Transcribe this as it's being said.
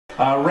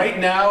Right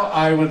now,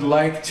 I would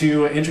like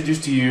to introduce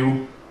to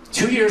you,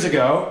 2 years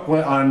ago,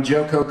 on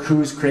Joko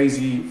Ku's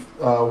Crazy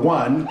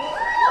 1,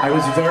 I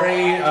was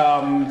very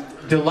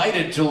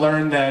delighted to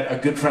learn that a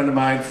good friend of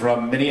mine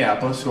from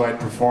Minneapolis, who I'd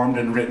performed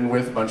and written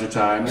with a bunch of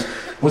times,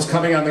 was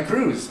coming on the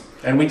cruise.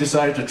 And we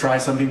decided to try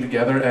something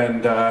together,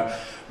 and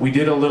we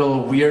did a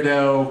little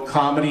weirdo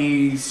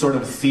comedy, sort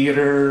of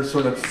theater,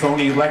 sort of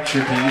phony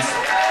lecture piece.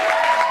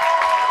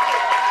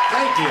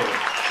 Thank you.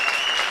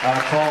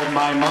 Called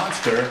My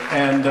Monster,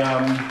 and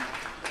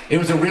it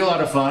was a real lot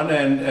of fun,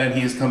 and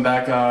he's come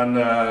back on,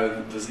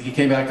 he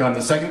came back on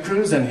the second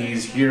cruise, and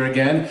he's here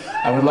again.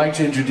 I would like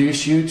to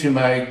introduce you to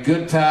my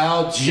good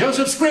pal,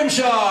 Joseph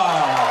Scrimshaw!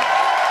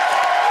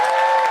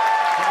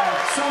 From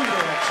some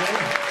direction.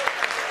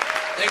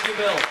 Thank you,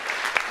 Bill.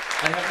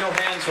 I have no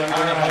hands, so I'm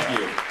going to help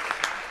you.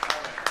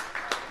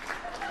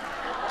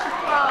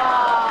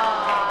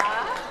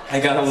 I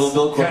got a little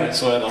Bill Corbett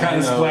sweat on my nose. Kind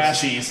of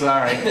splashy,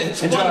 sorry.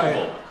 It's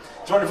wonderful.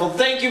 It's wonderful.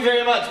 Thank you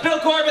very much. Bill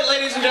Corbett,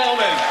 ladies and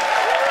gentlemen.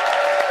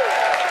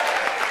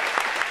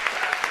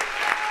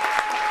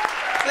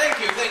 Thank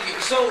you, thank you.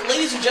 So,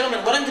 ladies and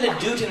gentlemen, what I'm going to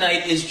do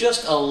tonight is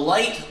just a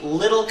light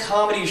little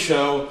comedy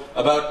show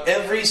about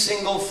every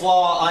single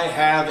flaw I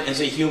have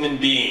as a human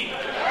being.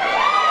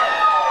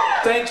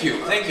 Thank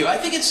you, thank you. I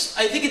think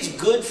it's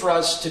good for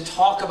us to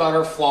talk about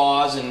our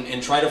flaws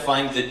and try to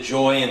find the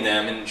joy in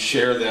them and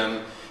share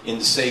them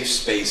in safe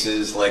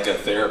spaces like a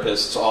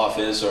therapist's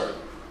office or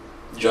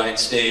a giant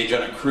stage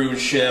on a cruise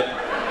ship.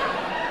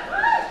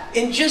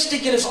 And just to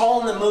get us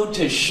all in the mood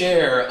to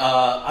share,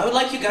 I would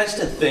like you guys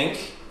to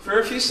think for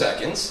a few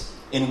seconds,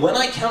 and when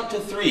I count to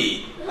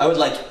 3, I would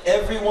like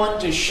everyone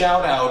to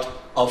shout out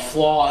a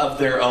flaw of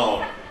their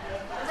own.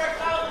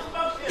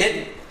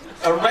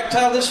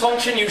 Erectile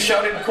dysfunction, you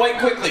shouted quite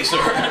quickly, sir.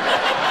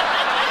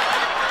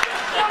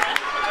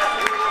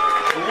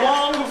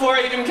 Long before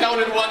I even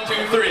counted 1,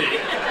 2, 3.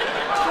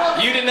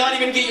 You did not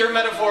even get your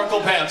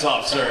metaphorical pants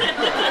off, sir.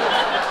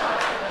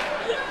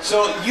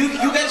 So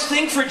you guys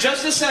think for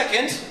just a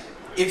second.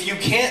 If you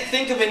can't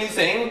think of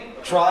anything,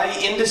 try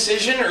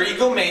indecision or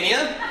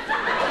egomania.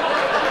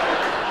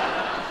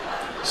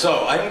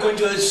 So I'm going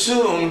to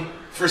assume,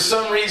 for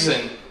some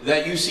reason,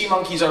 that you sea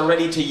monkeys are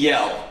ready to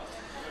yell.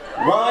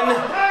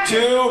 1,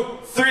 2,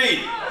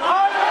 3.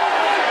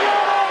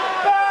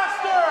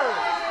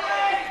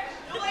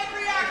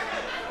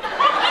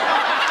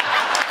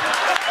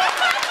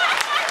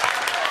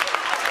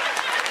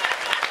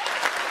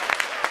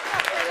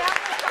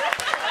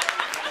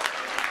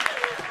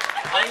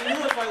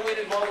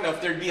 Long enough,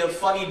 there'd be a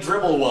funny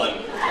dribble one.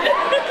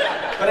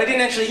 But I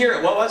didn't actually hear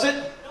it. What was it?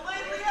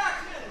 Delayed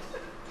reactions.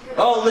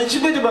 Oh,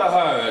 little bit about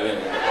her.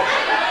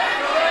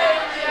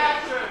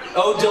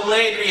 Oh,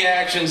 delayed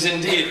reactions,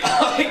 indeed.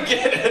 I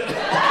get it.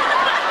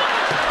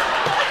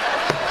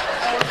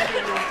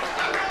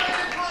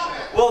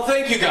 Well,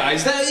 thank you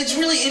guys.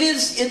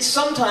 It's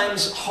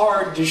sometimes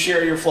hard to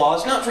share your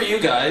flaws. Not for you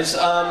guys.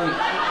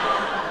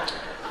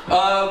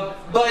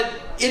 But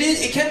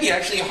it can be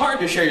actually hard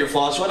to share your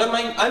flaws. So what I'm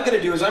going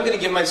to do is I'm going to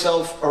give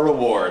myself a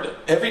reward.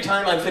 Every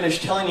time I finish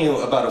telling you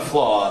about a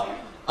flaw,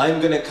 I'm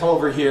going to come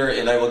over here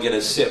and I will get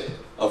a sip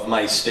of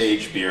my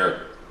stage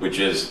beer, which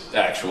is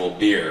actual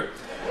beer.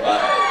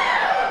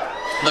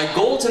 My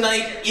goal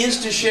tonight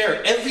is to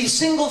share every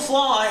single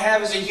flaw I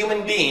have as a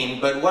human being,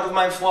 but one of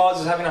my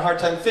flaws is having a hard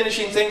time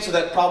finishing things, so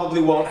that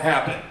probably won't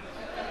happen.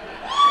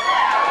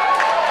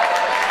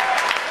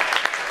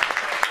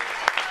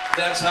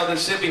 That's how the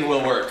sipping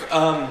will work.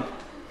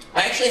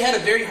 I actually had a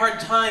very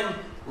hard time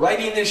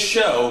writing this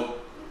show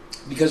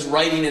because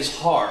writing is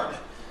hard.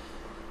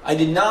 I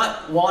did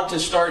not want to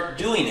start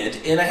doing it,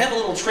 and I have a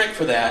little trick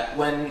for that.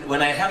 When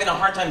I'm having a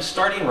hard time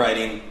starting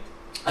writing,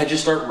 I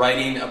just start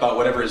writing about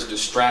whatever is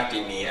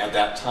distracting me at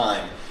that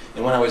time.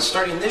 And when I was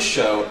starting this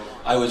show,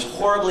 I was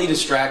horribly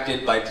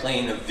distracted by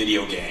playing a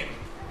video game.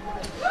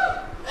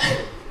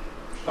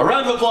 A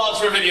round of applause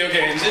for video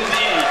games,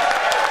 indeed.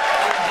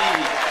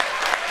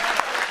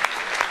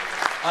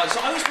 So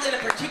I was playing a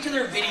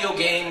particular video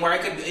game where I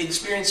could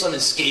experience some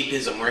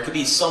escapism, where I could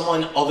be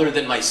someone other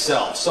than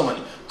myself,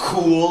 someone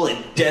cool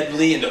and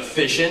deadly and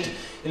efficient.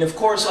 And of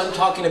course I'm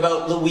talking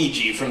about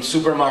Luigi from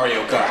Super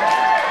Mario Kart.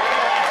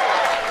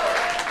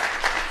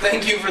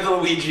 Thank you for the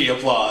Luigi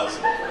applause.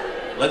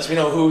 Lets me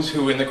know who's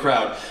who in the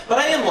crowd. But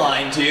I am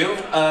lying to you.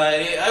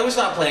 I was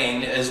not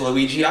playing as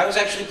Luigi. I was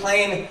actually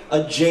playing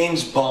a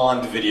James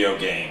Bond video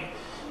game.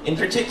 In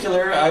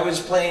particular, I was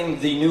playing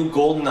the new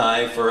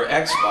GoldenEye for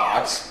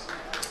Xbox.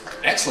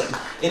 Excellent.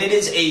 And it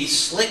is a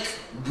slick,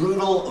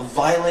 brutal,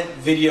 violent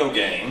video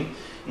game.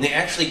 And they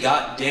actually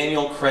got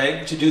Daniel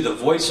Craig to do the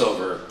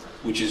voiceover,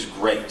 which is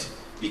great,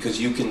 because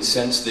you can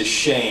sense the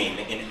shame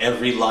in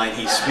every line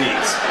he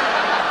speaks.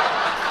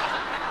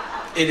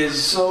 It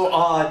is so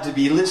odd to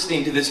be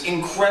listening to this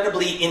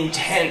incredibly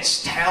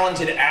intense,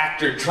 talented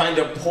actor trying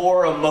to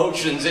pour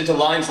emotions into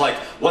lines like,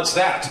 "What's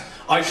that?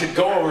 I should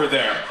go over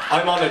there.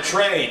 I'm on a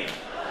train."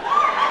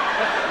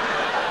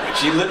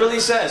 She literally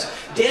says,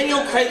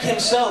 Daniel Craig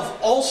himself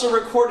also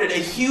recorded a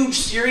huge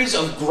series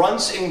of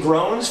grunts and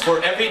groans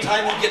for every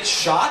time he gets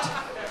shot.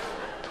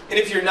 And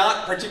if you're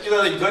not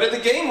particularly good at the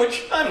game,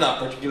 which I'm not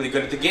particularly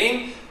good at the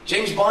game,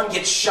 James Bond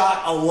gets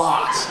shot a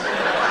lot.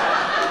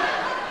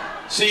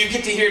 So you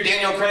get to hear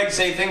Daniel Craig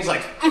say things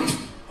like,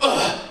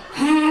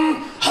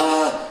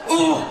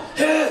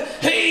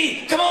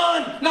 hey, come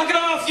on, knock it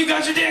off, you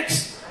guys are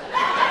dicks.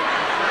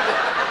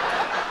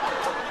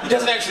 He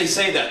doesn't actually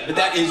say that, but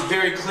that is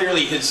very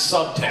clearly his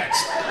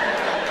subtext.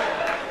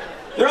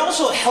 There are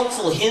also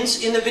helpful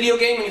hints in the video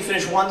game when you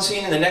finish one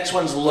scene and the next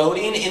one's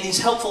loading, and these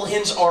helpful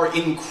hints are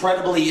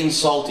incredibly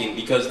insulting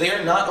because they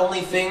are not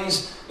only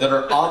things that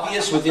are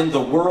obvious within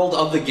the world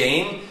of the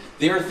game,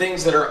 they are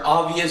things that are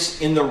obvious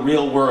in the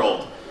real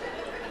world.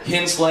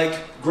 Hints like,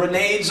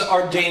 grenades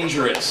are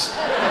dangerous.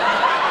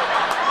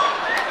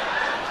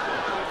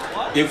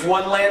 If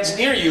one lands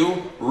near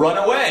you, run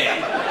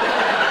away.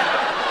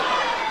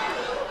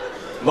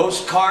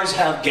 Most cars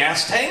have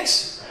gas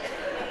tanks.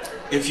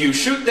 If you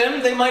shoot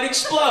them, they might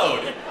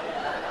explode.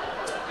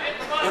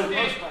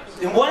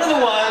 And one of the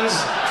ones...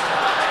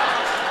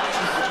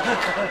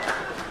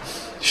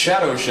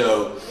 Shadow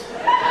Show.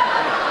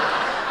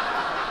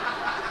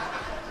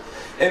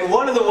 And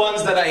one of the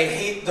ones that I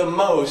hate the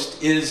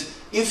most is,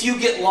 if you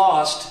get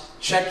lost,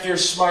 check your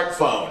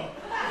smartphone.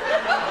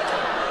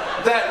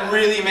 That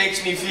really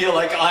makes me feel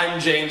like I'm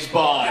James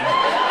Bond.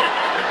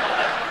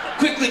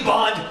 Quickly,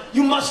 Bond,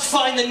 you must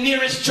find the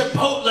nearest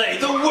Chipotle.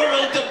 The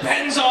world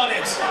depends on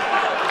it.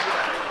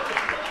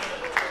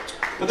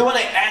 But the one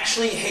I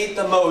actually hate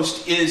the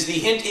most is the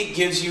hint it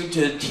gives you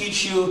to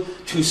teach you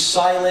to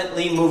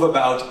silently move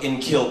about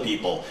and kill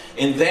people.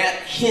 And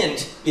that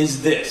hint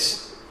is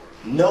this: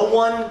 no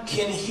one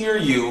can hear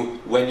you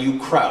when you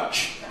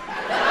crouch.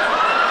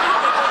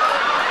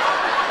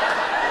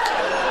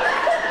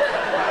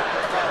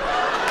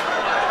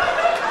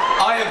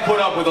 I have put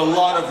up with a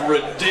lot of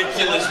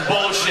ridiculous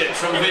bullshit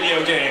from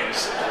video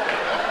games.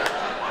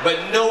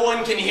 But no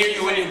one can hear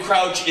you when you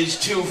crouch is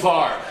too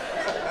far.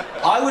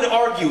 I would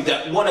argue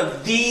that one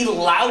of the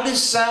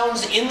loudest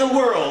sounds in the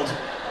world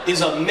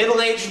is a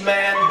middle-aged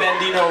man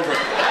bending over.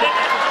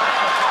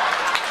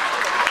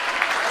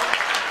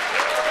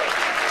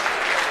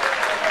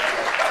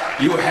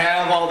 You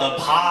have all the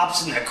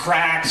pops and the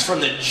cracks from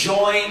the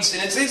joints,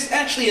 and it's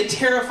actually a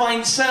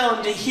terrifying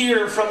sound to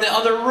hear from the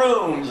other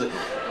rooms.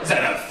 Is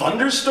that a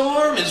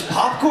thunderstorm? Is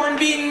popcorn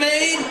being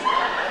made?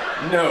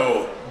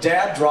 No,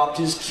 Dad dropped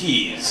his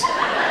keys.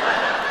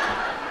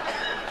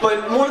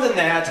 But more than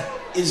that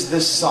is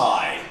the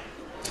sigh.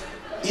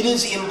 It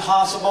is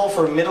impossible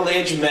for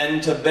middle-aged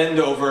men to bend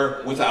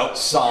over without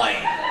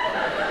sighing.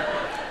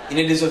 And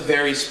it is a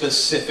very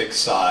specific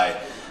sigh.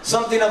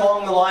 Something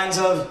along the lines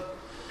of,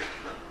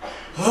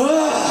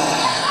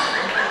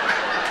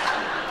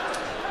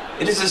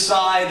 it is a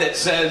sigh that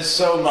says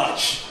so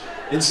much.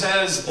 It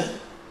says,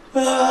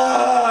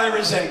 I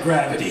resent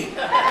gravity.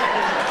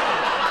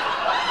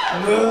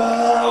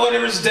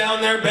 Whatever's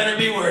down there better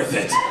be worth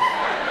it.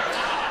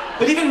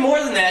 But even more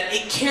than that,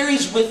 it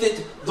carries with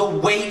it the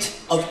weight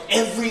of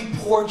every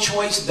poor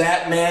choice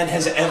that man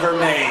has ever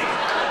made.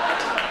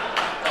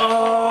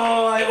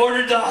 Oh, I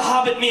ordered the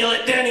Hobbit meal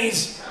at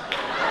Denny's.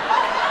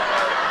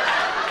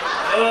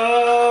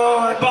 Oh,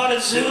 I bought a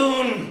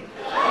Zune.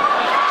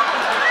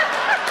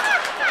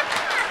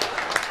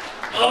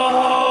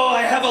 Oh,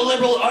 I have a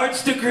liberal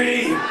arts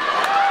degree.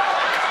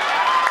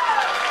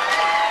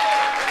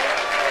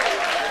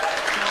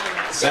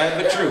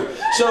 Sad but true.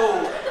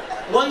 So,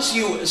 once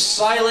you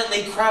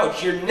silently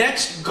crouch, your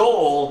next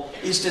goal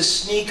is to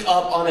sneak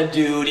up on a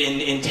dude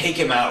and take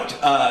him out.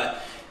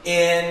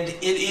 And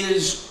it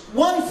is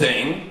one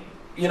thing,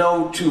 you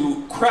know,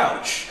 to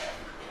crouch,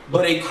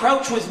 but a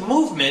crouch with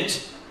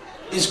movement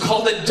is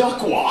called a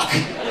duck walk.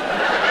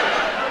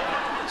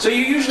 So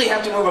you usually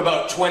have to move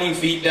about 20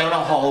 feet down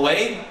a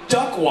hallway,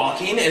 duck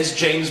walking as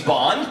James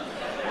Bond.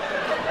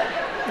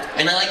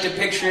 And I like to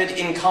picture it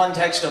in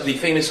context of the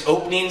famous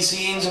opening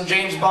scenes of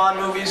James Bond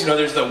movies. You know,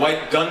 there's the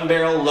white gun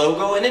barrel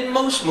logo, and in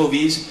most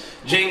movies,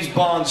 James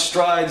Bond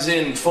strides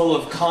in full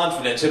of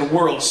confidence and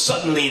whirls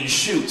suddenly and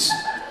shoots.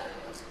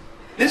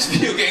 This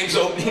video game's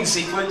opening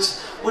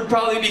sequence would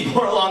probably be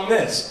more along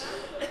this.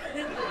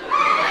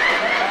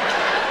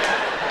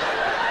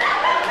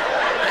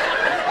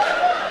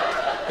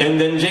 And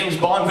then James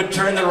Bond would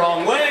turn the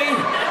wrong way,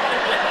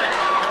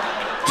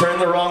 turn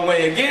the wrong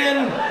way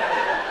again,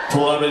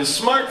 pull out his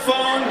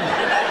smartphone.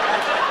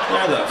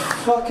 Where the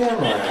fuck am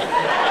I?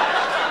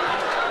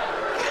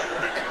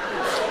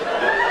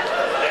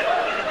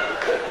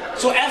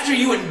 So after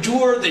you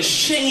endure the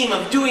shame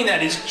of doing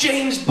that as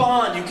James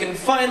Bond, you can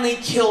finally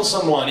kill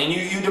someone, and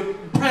you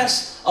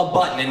press a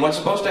button, and what's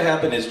supposed to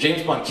happen is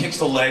James Bond kicks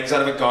the legs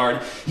out of a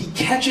guard, he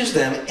catches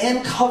them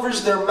and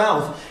covers their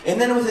mouth, and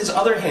then with his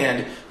other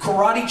hand,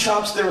 karate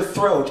chops their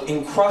throat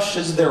and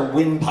crushes their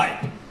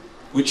windpipe,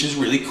 which is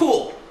really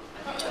cool.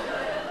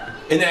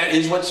 And that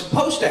is what's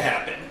supposed to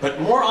happen. but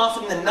more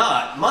often than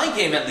not, my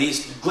game at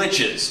least,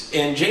 glitches.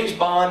 And James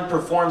Bond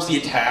performs the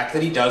attack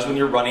that he does when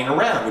you're running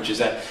around, which is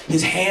that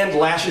his hand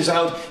lashes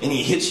out and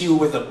he hits you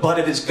with the butt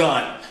of his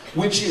gun,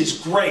 which is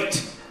great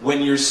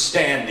when you're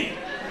standing.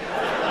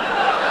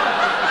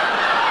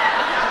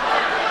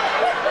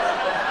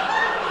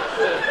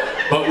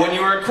 But when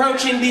you are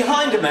crouching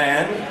behind a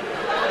man,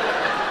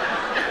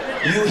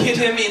 you hit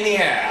him in the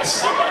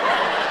ass.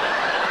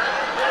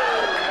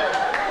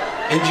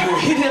 And you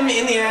hit him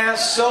in the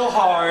ass so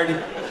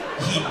hard,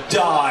 he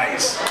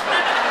dies.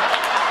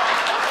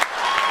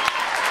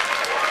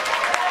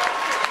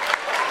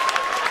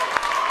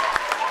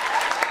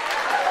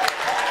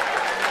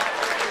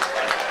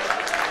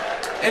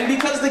 And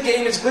because the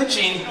game is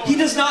glitching, he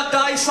does not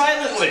die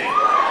silently.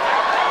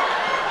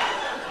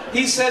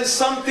 He says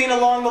something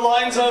along the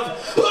lines of,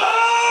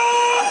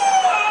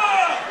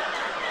 "Ah!"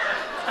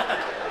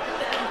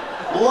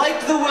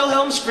 Like the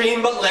Wilhelm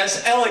scream, but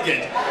less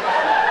elegant.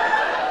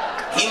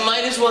 He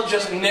might as well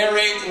just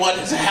narrate what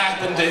has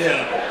happened to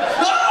him.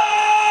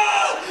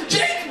 "Ah!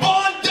 James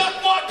Bond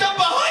duck walked up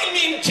behind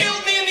me and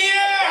killed me in the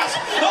ass!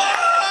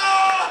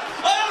 Ah!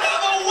 I don't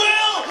have a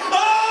will!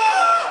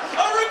 Ah!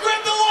 I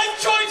regret the life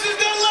choices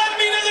that led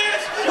me to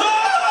this!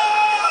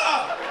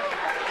 Ah!"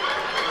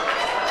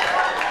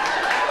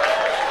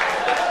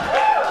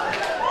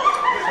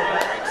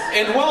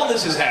 And while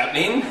this is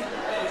happening,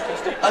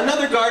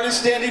 another guard is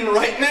standing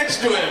right next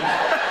to him,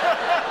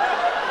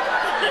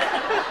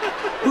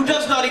 who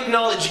does not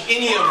acknowledge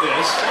any of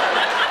this.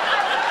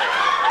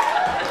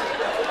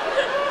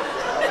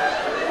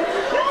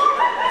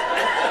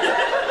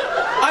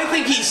 I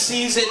think he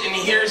sees it and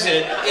hears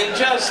it, and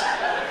just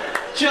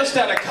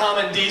out of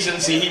common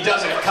decency, he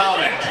doesn't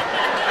comment.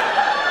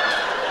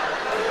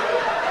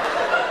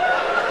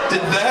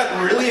 Did that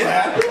really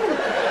happen?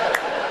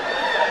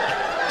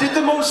 Did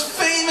the most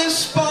famous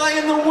spy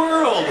in the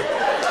world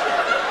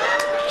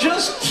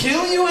just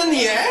kill you in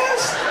the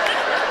ass?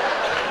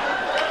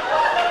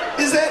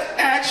 Is that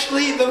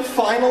actually the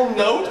final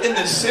note in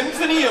the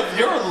symphony of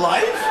your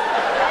life?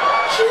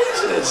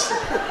 Jesus.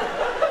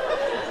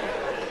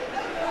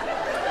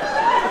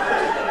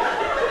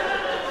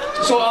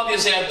 So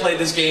obviously I've played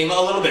this game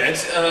a little bit,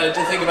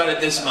 to think about it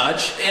this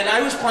much, and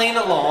I was playing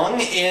along,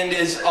 and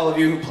as all of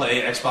you who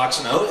play Xbox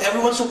know,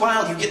 every once in a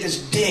while you get this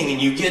ding and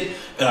you get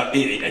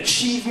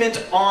achievement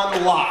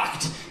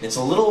unlocked. It's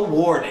a little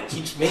award, and it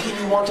keeps making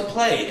you want to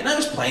play. And I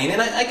was playing,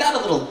 and I got a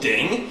little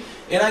ding,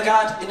 and I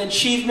got an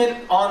achievement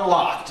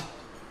unlocked.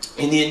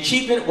 And the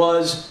achievement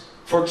was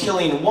for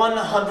killing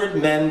 100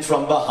 men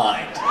from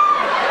behind.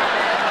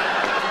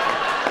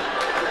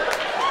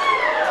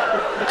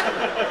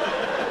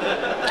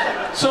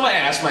 So I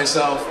asked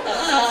myself,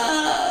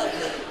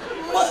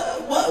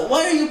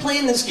 why are you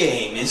playing this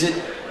game? Is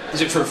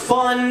it for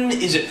fun?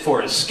 Is it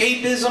for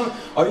escapism?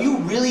 Are you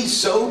really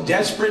so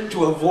desperate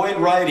to avoid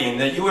writing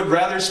that you would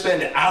rather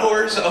spend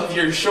hours of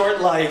your short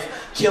life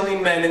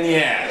killing men in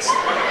the ass?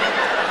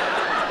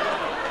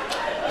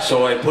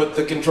 So I put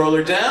the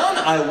controller down,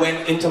 I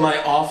went into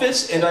my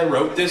office, and I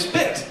wrote this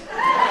bit. Thank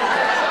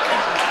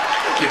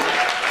you.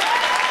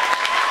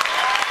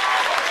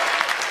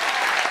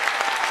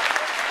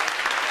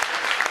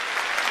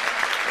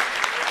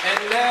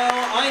 And now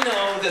I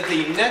know that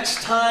the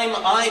next time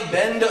I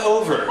bend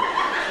over,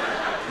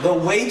 the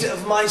weight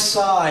of my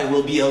sigh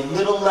will be a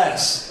little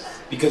less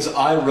because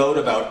I wrote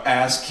about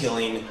ass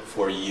killing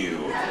for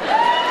you.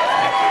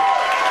 Thank you.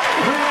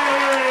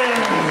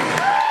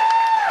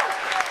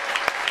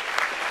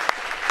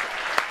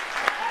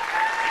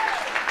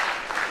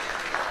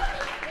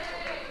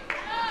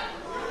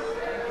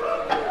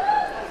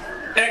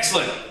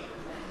 Excellent.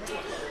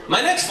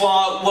 My next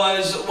flaw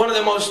was one of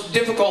the most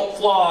difficult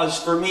flaws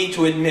for me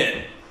to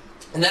admit,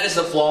 and that is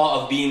the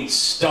flaw of being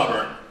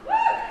stubborn.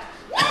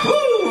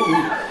 Woo!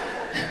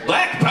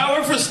 Black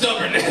power for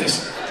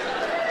stubbornness.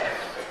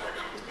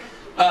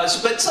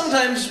 But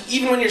sometimes,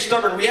 even when you're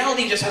stubborn,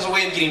 reality just has a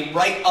way of getting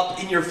right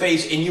up in your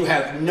face, and you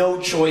have no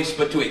choice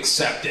but to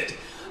accept it.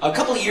 A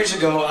couple of years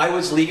ago, I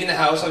was leaving the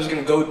house. I was going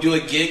to go do a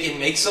gig and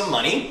make some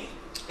money,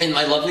 and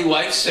my lovely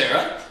wife,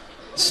 Sarah,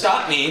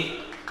 stopped me.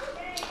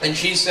 And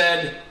she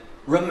said,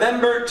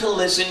 "Remember to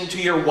listen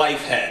to your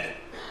wife head."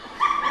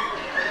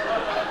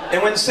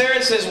 And when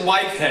Sarah says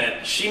wife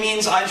head, she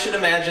means I should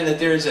imagine that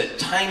there is a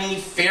tiny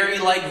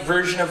fairy-like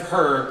version of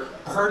her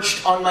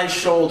perched on my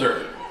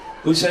shoulder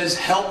who says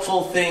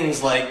helpful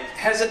things like,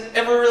 "Has it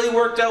ever really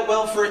worked out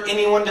well for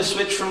anyone to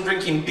switch from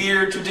drinking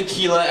beer to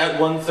tequila at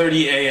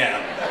 1:30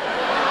 a.m.?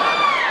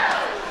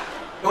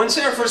 When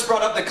Sarah first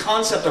brought up the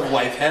concept of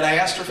wife head, I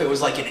asked her if it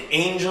was like an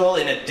angel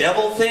and a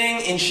devil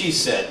thing, and she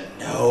said,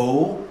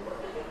 "No,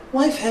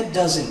 wife head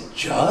doesn't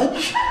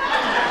judge.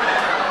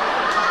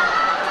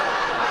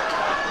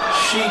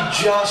 She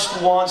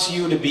just wants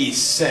you to be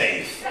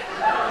safe."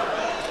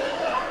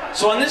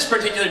 So on this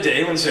particular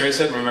day, when Sarah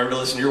said, "Remember to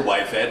listen to your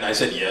wife head," and I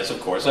said, "Yes,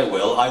 of course I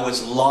will," I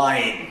was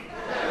lying.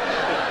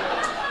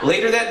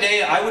 Later that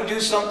day, I would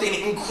do something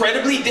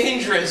incredibly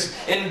dangerous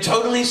and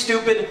totally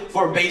stupid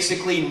for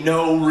basically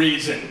no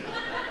reason.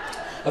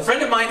 A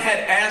friend of mine had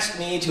asked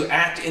me to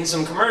act in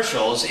some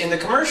commercials, and the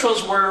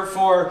commercials were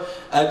for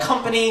a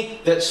company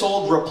that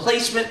sold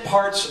replacement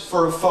parts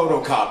for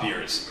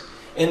photocopiers.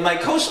 And my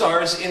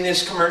co-stars in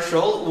this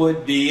commercial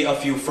would be a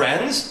few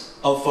friends,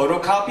 a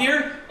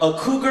photocopier, a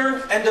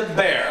cougar, and a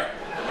bear.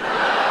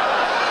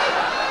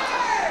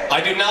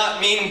 I do not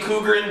mean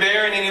cougar and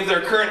bear in any of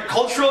their current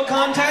cultural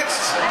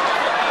contexts.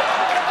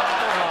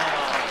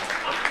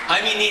 I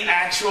mean the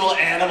actual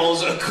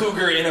animals, a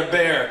cougar and a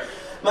bear.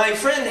 My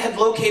friend had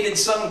located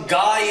some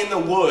guy in the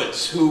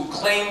woods who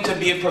claimed to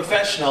be a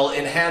professional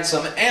and had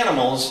some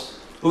animals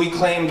who he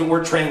claimed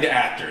were trained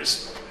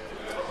actors.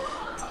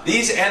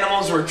 These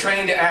animals were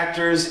trained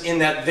actors in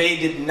that they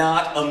did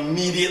not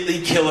immediately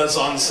kill us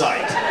on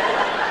sight.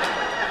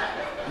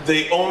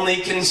 They only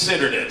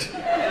considered it,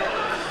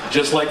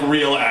 just like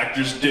real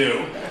actors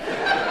do.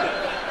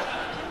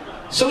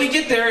 So we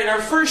get there and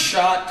our first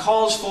shot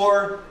calls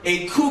for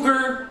a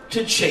cougar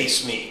to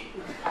chase me.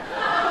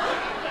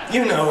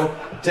 You know,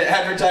 to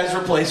advertise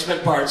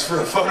replacement parts for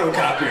a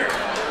photocopier.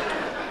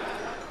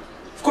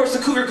 Of course,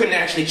 the cougar couldn't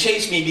actually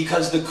chase me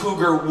because the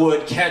cougar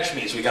would catch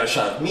me. So we got a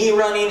shot of me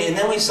running, and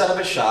then we set up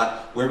a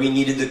shot where we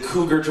needed the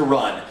cougar to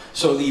run.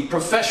 So the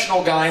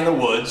professional guy in the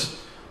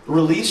woods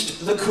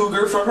released the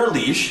cougar from her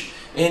leash,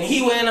 and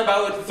he went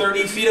about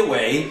 30 feet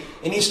away,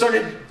 and he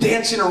started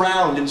dancing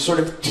around and sort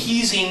of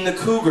teasing the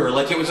cougar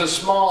like it was a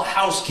small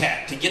house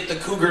cat to get the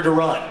cougar to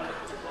run.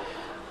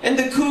 And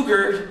the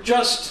cougar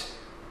just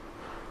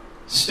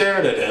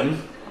stared at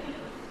him,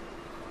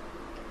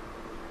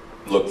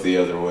 looked the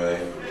other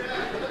way,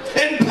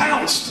 and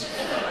pounced!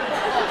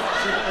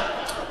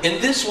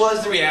 And this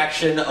was the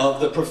reaction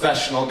of the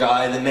professional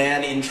guy, the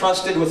man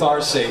entrusted with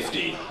our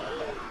safety.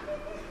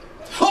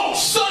 Oh,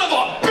 son of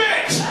a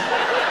bitch!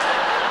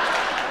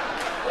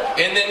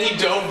 And then he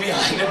dove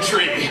behind a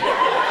tree.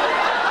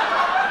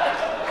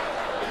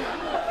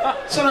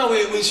 So now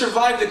we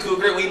survived the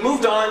cougar, and we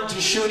moved on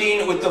to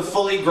shooting with the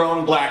fully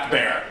grown black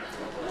bear.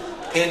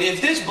 And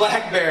if this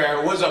black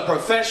bear was a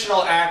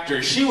professional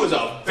actor, she was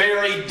a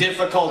very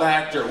difficult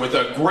actor with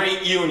a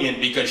great union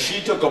because she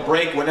took a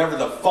break whenever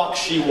the fuck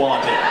she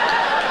wanted.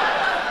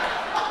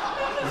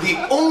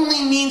 The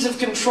only means of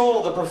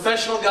control the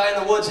professional guy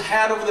in the woods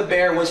had over the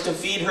bear was to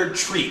feed her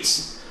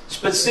treats,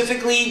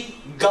 specifically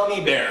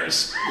gummy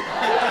bears.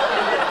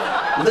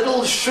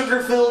 Little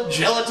sugar-filled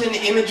gelatin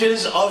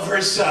images of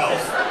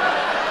herself.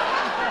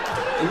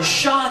 And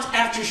shot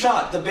after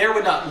shot, the bear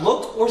would not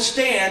look or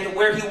stand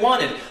where he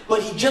wanted,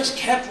 but he just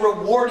kept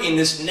rewarding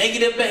this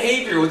negative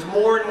behavior with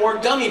more and more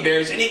gummy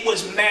bears, and it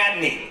was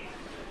maddening.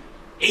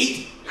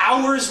 8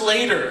 hours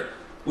later,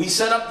 we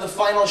set up the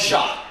final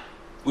shot,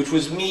 which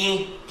was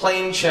me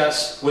playing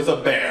chess with a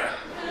bear.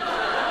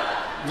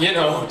 You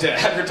know, to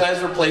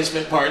advertise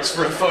replacement parts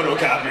for a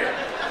photocopier.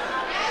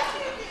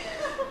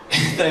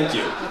 Thank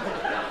you.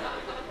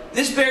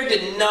 This bear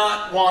did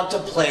not want to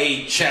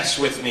play chess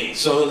with me,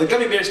 so the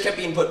gummy bears kept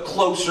being put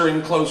closer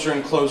and closer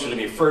and closer to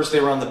me. First they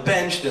were on the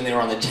bench, then they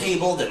were on the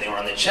table, then they were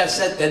on the chess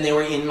set, then they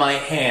were in my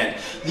hand.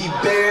 The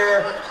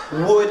bear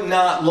would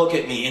not look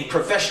at me, and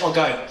professional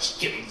guy was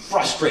getting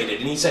frustrated,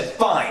 and he said,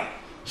 fine,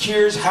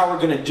 here's how we're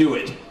gonna do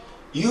it.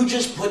 You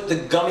just put the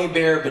gummy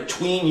bear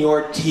between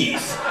your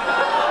teeth,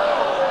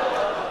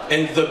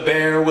 and the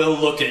bear will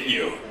look at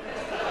you.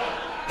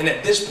 And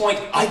at this point,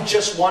 I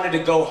just wanted to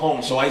go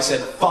home, so I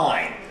said,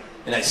 fine.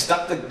 And I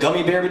stuck the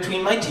gummy bear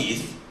between my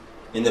teeth,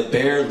 and the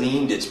bear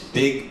leaned its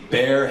big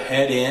bear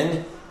head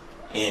in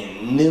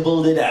and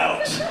nibbled it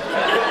out.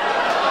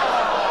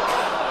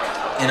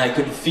 And I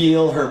could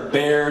feel her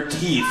bare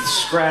teeth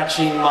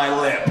scratching my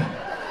lip.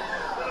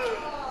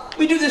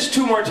 We do this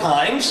 2 more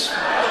times.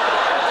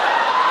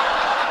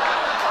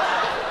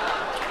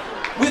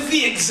 With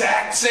the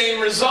exact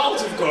same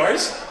result, of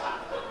course.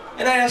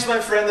 And I asked my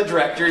friend, the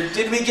director,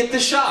 did we get the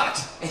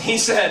shot? And he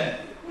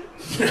said,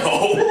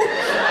 no.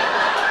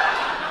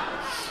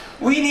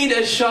 We need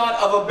a shot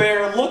of a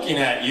bear looking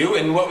at you,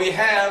 and what we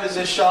have is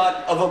a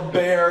shot of a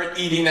bear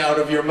eating out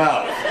of your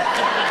mouth.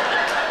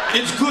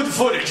 It's good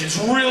footage. It's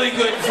really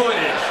good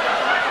footage.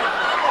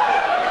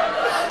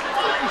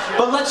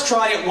 But let's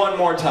try it one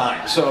more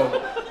time.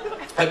 So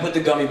I put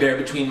the gummy bear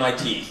between my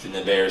teeth, and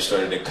the bear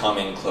started to come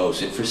in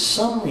close. And for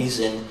some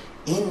reason,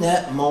 in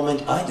that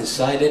moment, I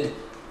decided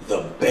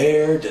the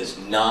bear does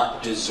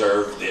not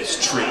deserve this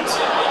treat.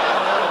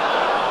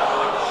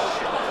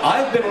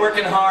 I've been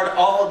working hard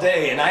all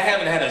day, and I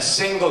haven't had a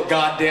single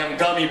goddamn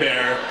gummy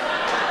bear.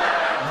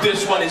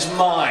 This one is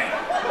mine.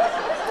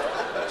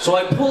 So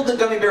I pulled the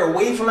gummy bear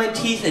away from my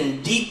teeth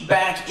and deep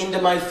back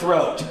into my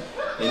throat.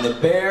 And the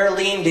bear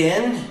leaned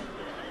in,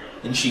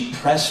 and she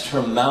pressed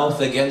her mouth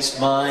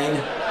against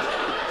mine,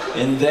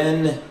 and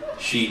then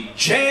she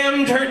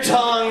jammed her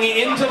tongue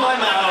into my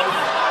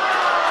mouth.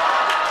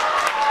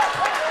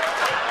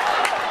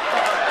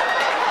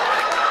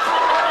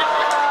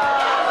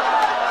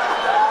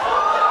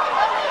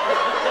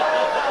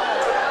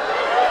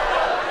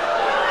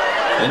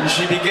 And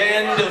she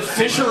began to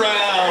fish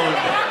around,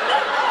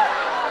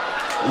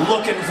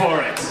 looking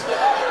for it.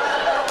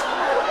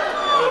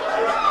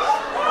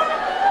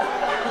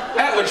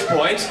 which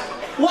point,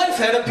 wife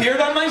had appeared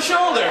on my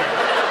shoulder.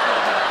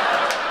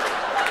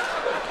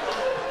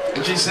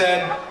 And she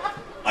said,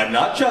 "I'm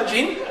not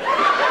judging.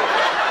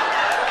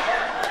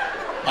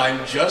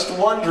 I'm just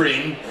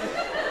wondering,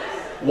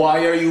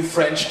 why are you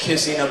French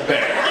kissing a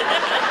bear?"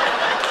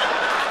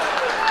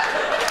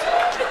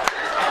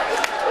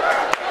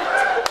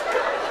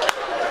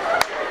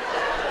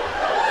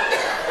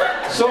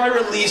 So I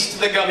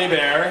released the gummy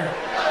bear,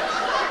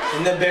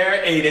 and the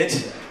bear ate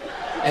it,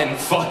 and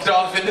fucked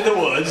off into the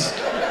woods.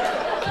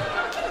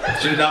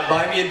 She did not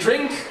buy me a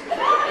drink.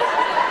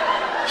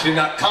 She did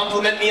not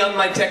compliment me on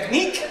my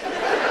technique.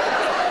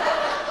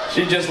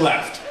 She just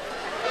left.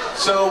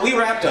 So we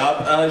wrapped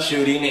up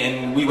shooting,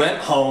 and we went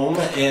home,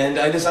 and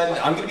I decided,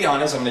 I'm going to be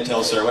honest, I'm going to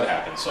tell Sarah what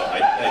happened. So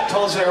I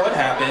told Sarah what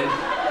happened,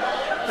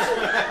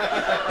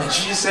 and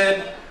she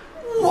said,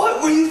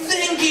 "What were you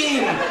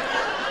thinking?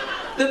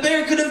 The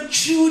bear could have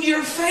chewed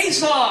your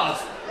face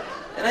off."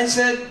 And I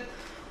said,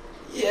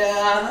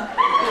 "Yeah,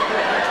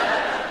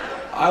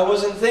 I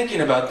wasn't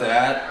thinking about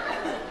that.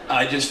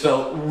 I just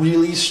felt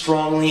really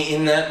strongly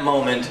in that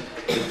moment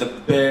that the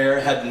bear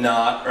had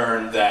not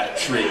earned that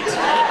treat."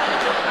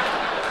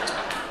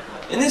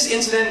 And this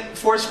incident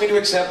forced me to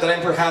accept that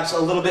I'm perhaps a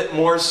little bit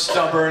more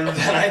stubborn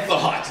than I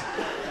thought.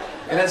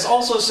 And it's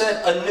also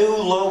set a new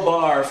low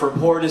bar for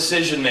poor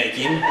decision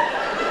making.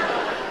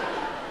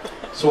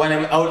 So when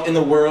I'm out in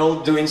the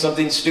world doing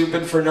something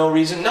stupid for no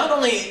reason, not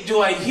only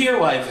do I hear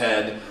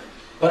Wifehead,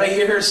 but I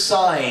hear her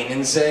sighing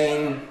and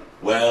saying,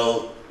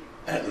 "Well,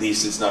 at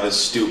least it's not as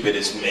stupid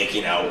as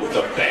making out with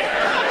a bear."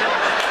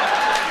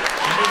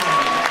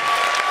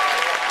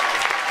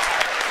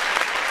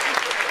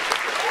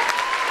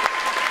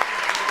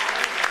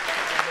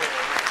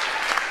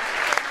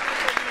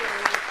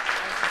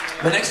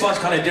 The next one's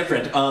kind of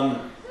different.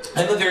 I'm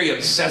a very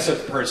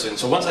obsessive person,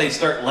 so once I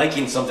start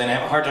liking something, I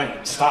have a hard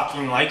time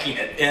stopping liking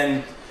it.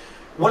 And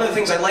one of the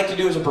things I like to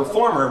do as a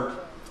performer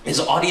is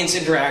audience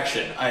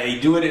interaction. I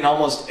do it in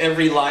almost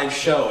every live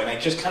show, and I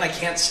just kind of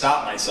can't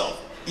stop myself.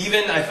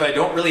 Even if I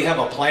don't really have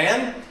a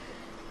plan,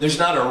 there's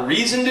not a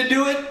reason to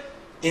do it,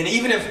 and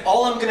even if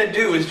all I'm going to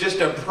do is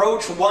just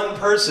approach one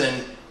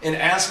person and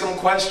ask them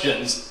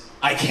questions,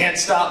 I can't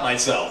stop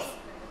myself.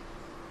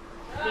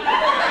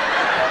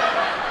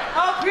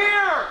 Up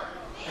here!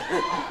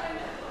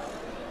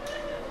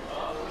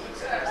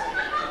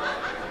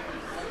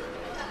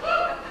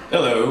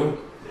 Hello.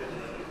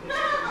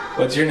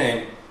 What's your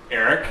name?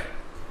 Eric?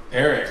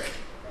 Eric.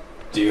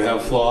 Do you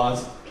have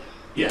flaws?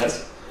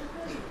 Yes.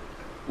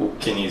 Well,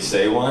 can you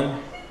say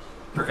one?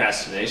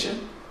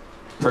 Procrastination?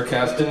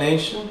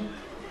 Procrastination?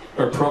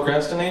 Or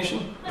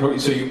procrastination?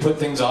 So you put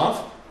things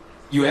off?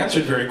 You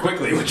answered very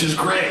quickly, which is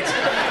great.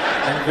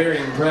 I'm very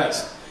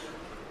impressed.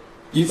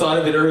 You thought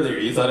of it earlier.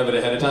 You thought of it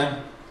ahead of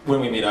time? When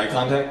we made eye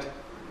contact?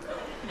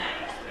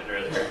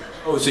 Earlier.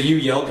 Oh, so you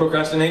yelled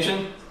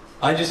procrastination?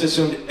 I just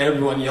assumed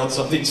everyone yelled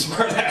something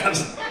smart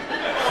ass.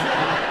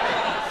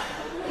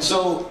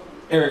 So,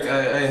 Eric,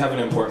 I have an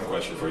important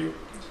question for you.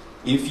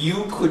 If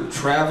you could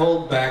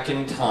travel back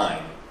in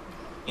time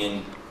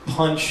and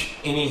punch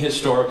any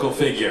historical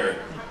figure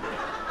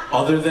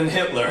other than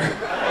Hitler,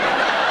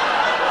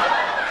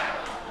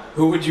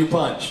 who would you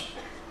punch?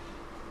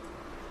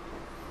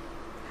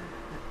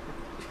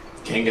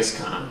 Genghis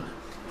Khan.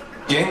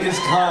 Genghis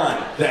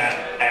Khan,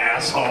 that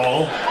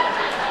asshole.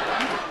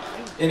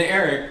 And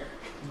Eric,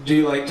 do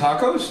you like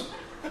tacos?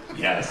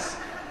 Yes.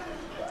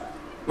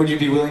 Would you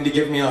be willing to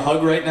give me a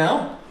hug right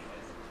now?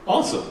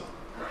 Awesome.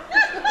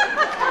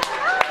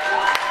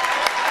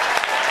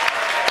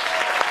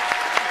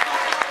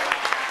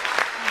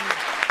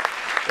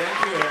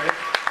 Thank you, Eric.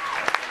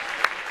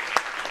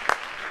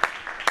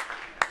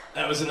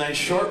 That was a nice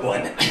short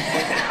one.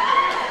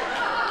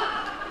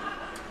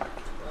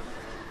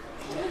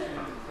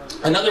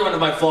 Another one of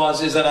my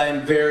flaws is that I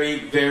am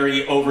very,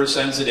 very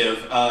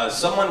oversensitive.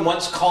 Someone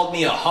once called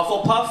me a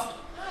Hufflepuff,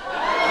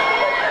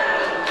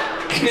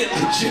 and it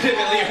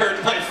legitimately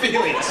hurt my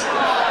feelings.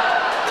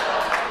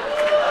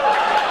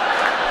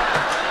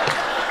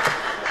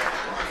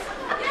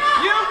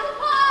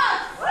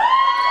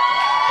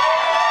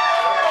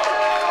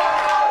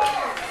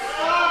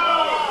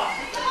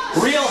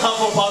 Real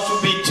Hufflepuffs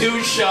would be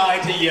too shy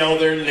to yell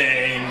their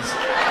names.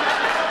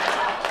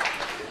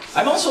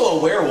 I'm also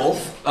a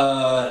werewolf,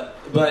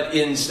 but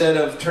instead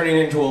of turning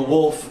into a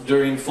wolf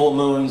during full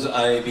moons,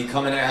 I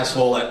become an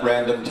asshole at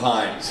random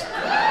times.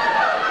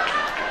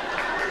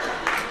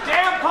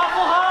 Damn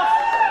Hufflepuff!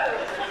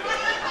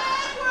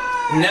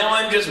 Now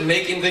I'm just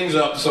making things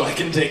up so I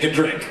can take a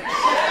drink.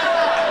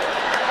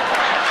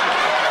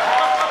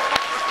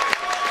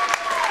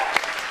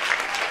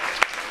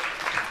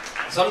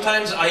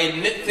 Sometimes I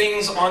admit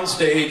things on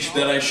stage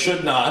that I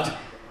should not.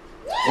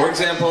 For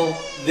example,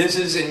 this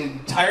is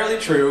entirely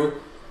true.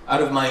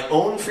 Out of my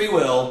own free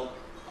will,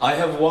 I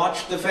have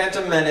watched The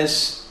Phantom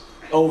Menace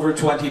over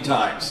 20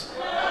 times.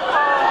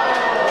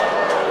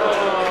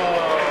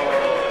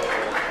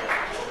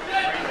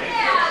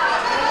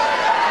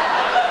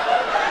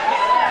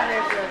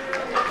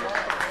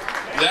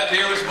 That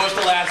beer was supposed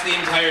to last the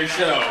entire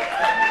show.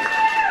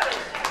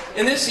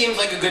 And this seems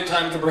like a good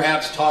time to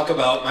perhaps talk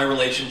about my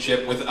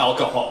relationship with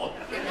alcohol.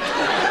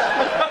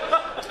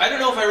 I don't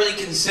know if I really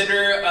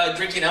consider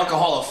drinking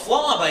alcohol a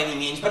flaw by any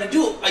means, but I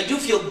do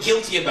feel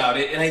guilty about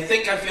it, and I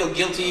think I feel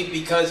guilty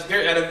because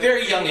at a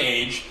very young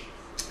age,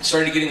 I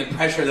started getting the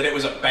pressure that it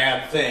was a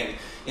bad thing.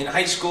 In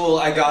high school,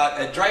 I got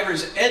a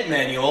driver's ed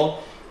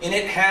manual, and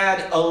it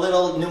had a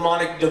little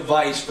mnemonic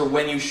device for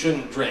when you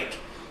shouldn't drink.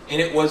 And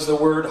it was the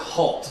word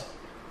HALT,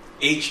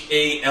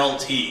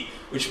 H-A-L-T,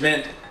 which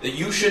meant that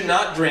you should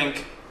not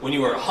drink when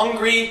you are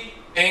hungry,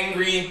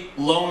 angry,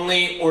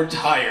 lonely, or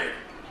tired.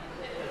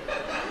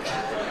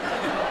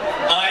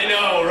 I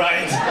know,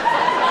 right?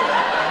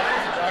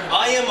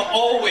 I am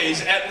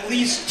always at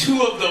least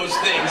two of those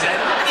things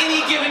at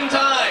any given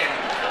time.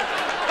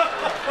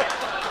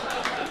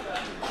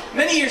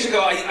 Many years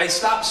ago, I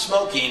stopped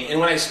smoking, and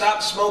when I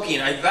stopped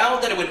smoking, I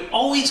vowed that I would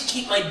always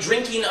keep my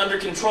drinking under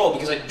control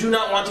because I do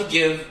not want to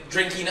give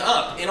drinking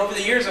up. And over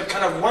the years, I've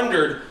kind of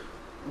wondered,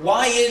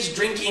 why is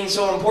drinking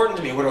so important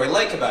to me? What do I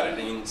like about it? I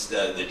mean, it's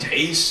the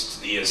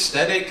taste, the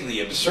aesthetic, the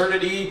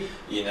absurdity,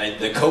 you know,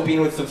 the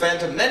coping with the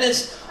Phantom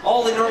Menace,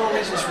 all the normal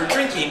reasons for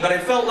drinking, but I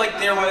felt like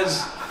there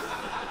was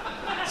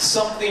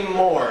something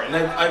more, and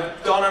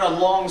I've gone on a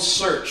long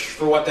search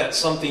for what that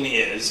something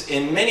is,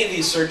 and many of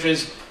these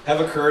searches have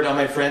occurred on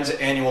my friend's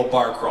annual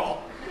bar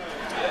crawl.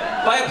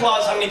 By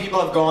applause, how many people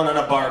have gone on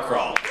a bar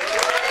crawl?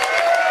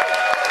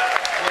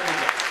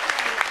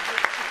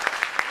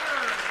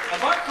 A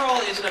bar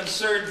crawl is an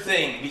absurd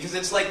thing because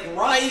it's like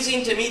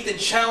rising to meet the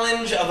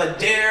challenge of a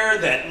dare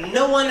that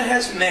no one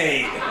has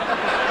made.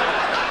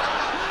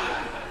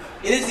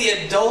 It is the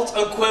adult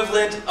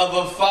equivalent of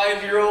a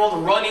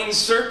 5-year-old running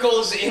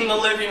circles in the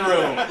living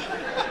room.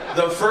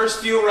 The first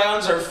few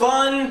rounds are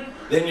fun,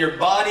 then your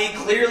body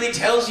clearly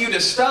tells you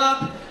to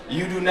stop,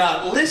 you do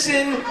not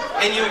listen,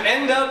 and you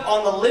end up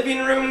on the living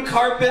room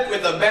carpet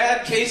with a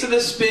bad case of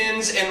the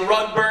spins and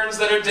rug burns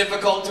that are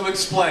difficult to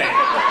explain.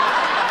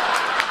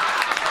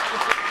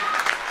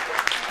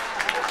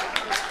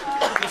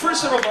 The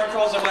first several bar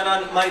crawls I went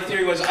on, my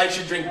theory was I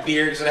should drink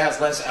beer because it has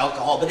less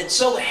alcohol, but it's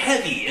so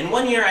heavy. And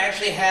one year I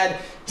actually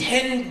had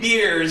 10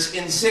 beers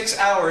in 6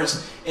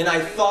 hours, and I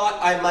thought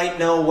I might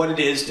know what it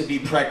is to be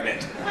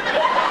pregnant.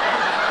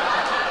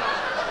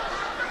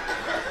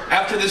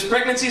 After this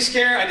pregnancy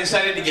scare, I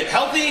decided to get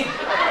healthy.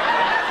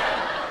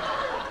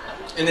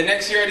 And the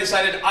next year I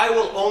decided I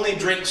will only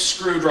drink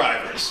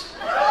screwdrivers.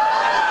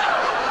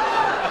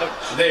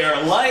 They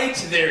are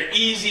light, they're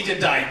easy to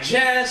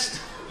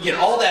digest, you get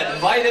all that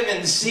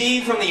vitamin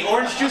C from the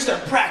orange juice, they're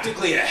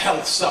practically a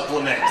health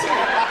supplement.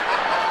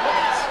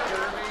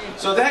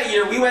 So that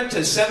year we went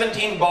to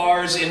 17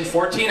 bars in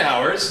 14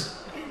 hours,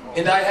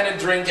 and I had a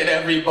drink at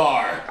every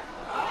bar.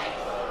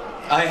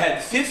 I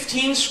had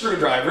 15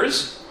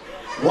 screwdrivers,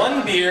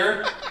 1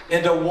 beer,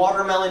 and a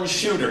watermelon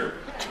shooter.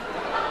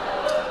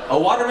 A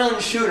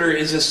watermelon shooter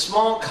is a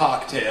small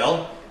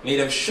cocktail made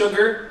of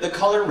sugar, the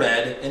color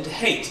red, and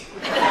hate.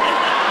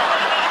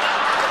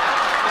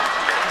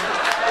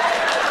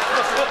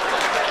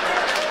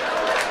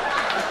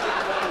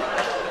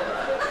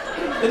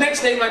 The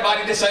next day, my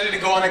body decided to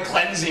go on a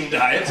cleansing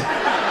diet.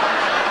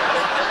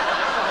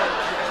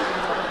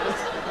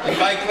 And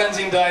by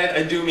cleansing diet,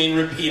 I do mean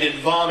repeated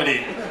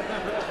vomiting.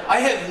 I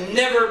have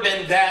never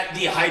been that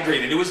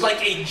dehydrated. It was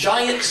like a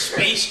giant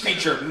space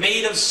creature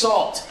made of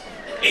salt.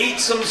 Ate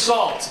some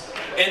salt,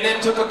 and then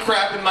took a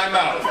crap in my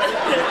mouth.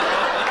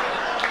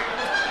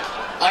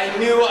 I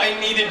knew I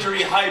needed to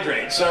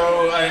rehydrate,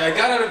 so I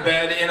got out of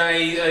bed and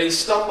I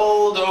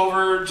stumbled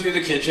over to the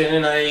kitchen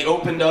and I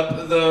opened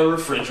up the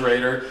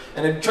refrigerator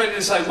and I tried to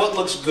decide what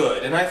looks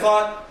good. And I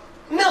thought,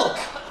 milk.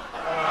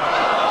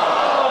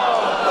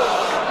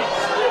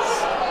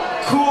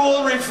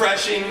 Cool,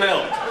 refreshing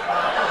milk.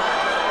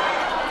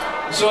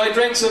 So I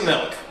drank some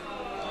milk.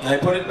 And I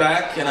put it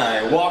back and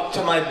I walked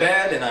to my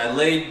bed and I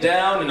laid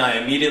down and I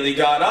immediately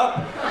got up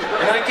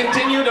and I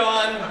continued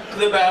on to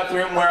the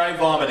bathroom where I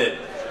vomited.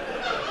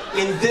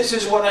 And this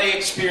is what I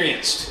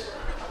experienced.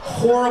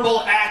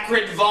 Horrible,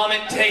 acrid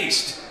vomit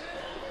taste.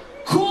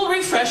 Cool,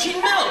 refreshing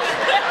milk.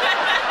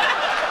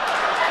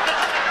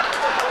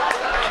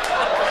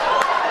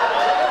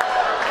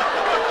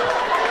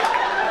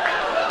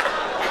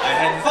 I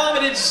had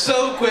vomited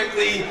so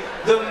quickly,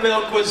 the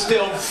milk was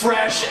still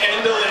fresh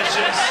and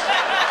delicious.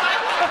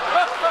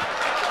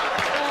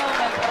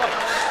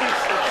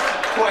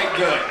 Quite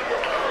good.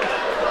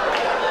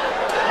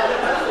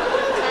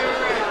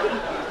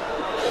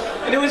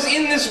 And it was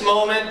in this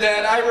moment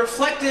that I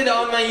reflected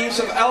on my use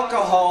of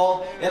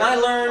alcohol, and I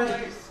learned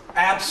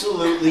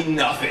absolutely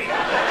nothing.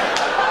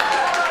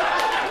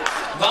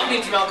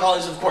 Vomiting from alcohol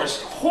is, of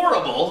course,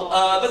 horrible,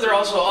 but there are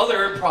also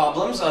other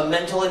problems,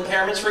 mental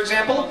impairments, for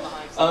example.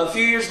 A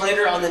few years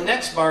later, on the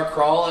next bar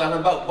crawl, on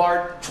about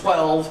bar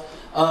 12,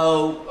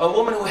 a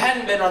woman who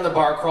hadn't been on the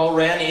bar crawl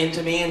ran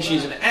into me, and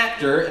she's an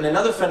actor, and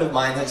another friend of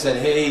mine had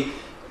said, hey,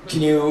 can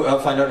you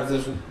find out if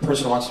this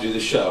person wants to do the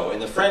show?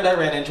 And the friend I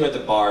ran into at the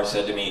bar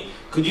said to me,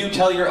 could you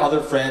tell your other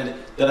friend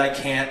that I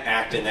can't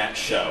act in that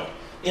show?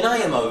 And I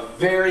am a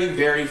very,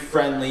 very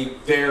friendly,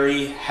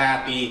 very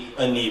happy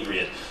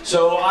inebriate.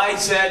 So I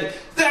said,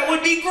 that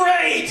would be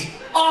great!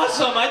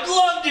 Awesome, I'd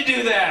love to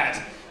do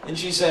that! And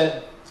she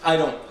said, I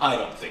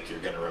don't think you're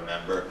gonna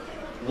remember.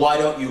 Why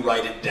don't you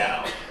write it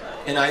down?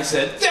 And I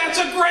said, that's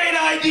a great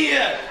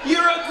idea!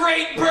 You're a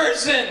great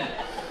person!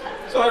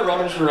 So I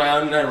rummaged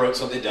around and I wrote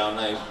something down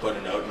and I put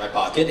a note in my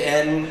pocket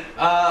and,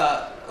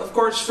 of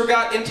course,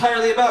 forgot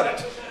entirely about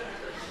it.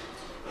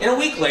 And a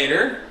week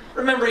later,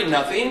 remembering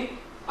nothing,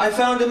 I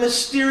found a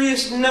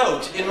mysterious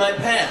note in my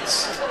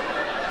pants.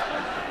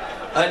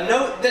 A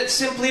note that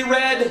simply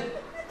read,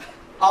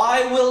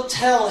 I will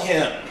tell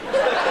him.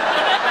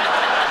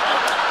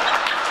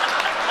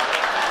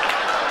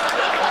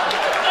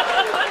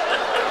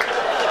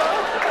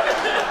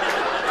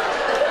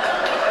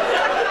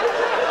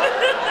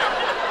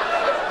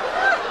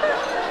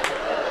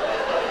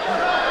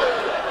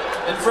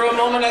 And for a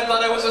moment I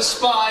thought I was a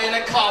spy in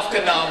a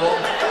Kafka novel.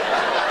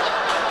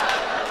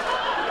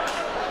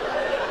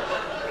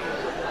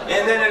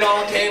 And then it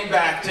all came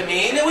back to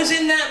me, and it was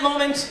in that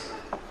moment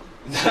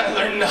that I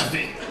learned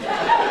nothing.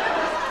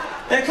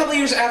 And a couple of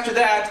years after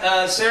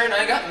that, Sarah and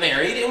I got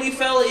married, and we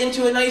fell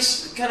into a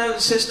nice kind of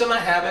system, a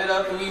habit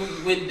of we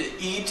would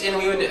eat, and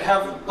we would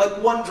have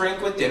like one drink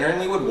with dinner, and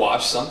we would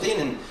watch something.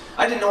 And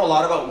I didn't know a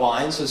lot about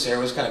wine, so Sarah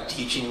was kind of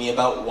teaching me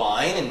about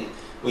wine, and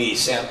we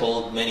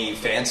sampled many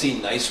fancy,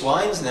 nice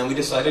wines, and then we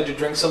decided to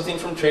drink something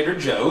from Trader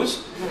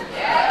Joe's.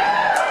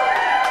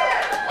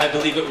 I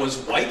believe it was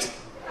white.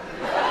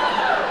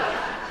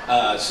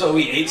 So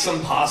we ate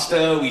some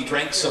pasta, we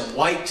drank some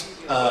white.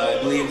 I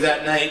believe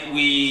that night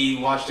we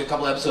watched a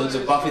couple episodes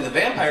of Buffy the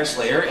Vampire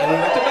Slayer and we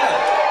went to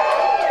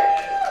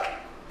bed.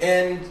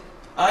 And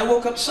I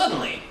woke up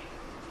suddenly.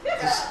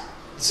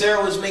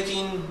 Sarah was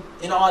making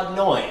an odd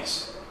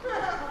noise.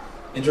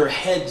 And her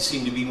head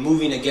seemed to be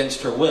moving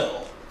against her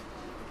will.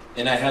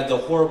 And I had the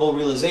horrible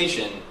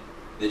realization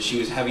that she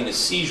was having a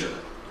seizure.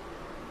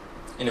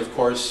 And of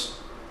course,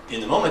 in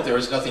the moment there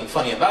was nothing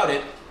funny about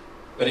it.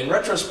 But in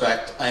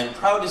retrospect, I am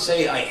proud to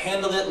say I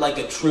handled it like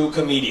a true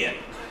comedian.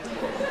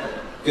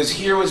 Because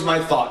here was my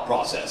thought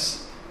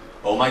process.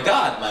 Oh my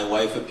God, my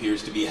wife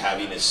appears to be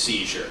having a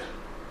seizure.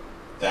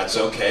 That's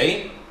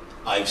okay.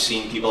 I've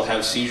seen people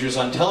have seizures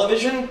on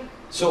television,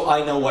 so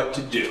I know what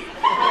to do.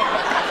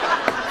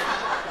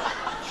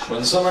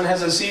 When someone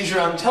has a seizure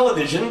on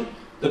television,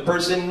 the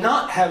person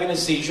not having a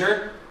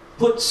seizure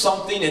puts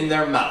something in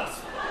their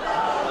mouth.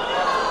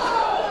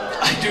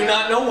 I do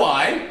not know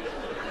why.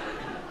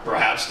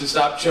 Perhaps to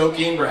stop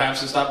choking, perhaps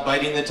to stop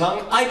biting the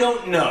tongue, I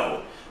don't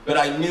know. But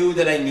I knew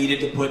that I needed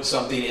to put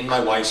something in my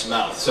wife's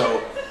mouth,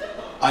 so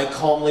I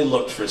calmly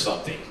looked for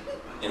something.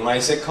 And when I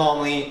said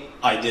calmly,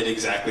 I did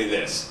exactly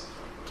this.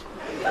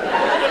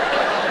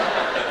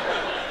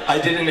 I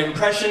did an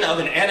impression of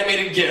an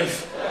animated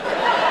GIF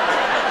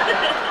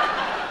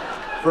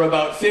for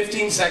about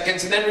 15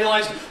 seconds and then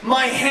realized,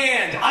 my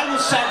hand! I will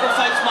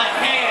sacrifice my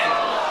hand!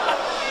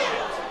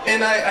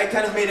 And I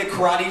kind of made a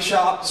karate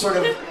chop sort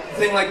of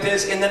thing like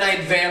this, and then I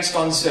advanced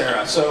on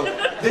Sarah. So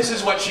this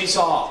is what she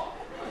saw.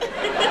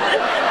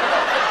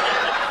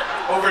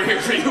 Over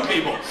here for you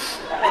people.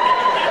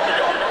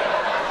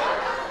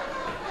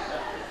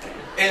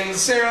 And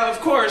Sarah, of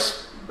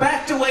course,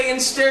 backed away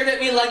and stared at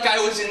me like I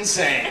was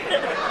insane.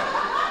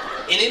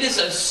 And it is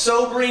a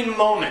sobering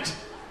moment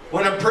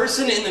when a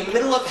person in the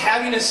middle of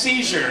having a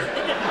seizure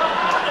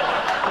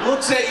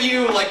looks at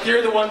you like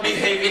you're the one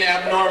behaving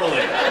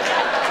abnormally.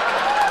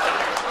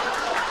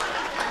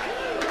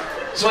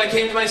 So I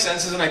came to my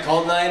senses and I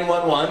called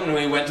 911 and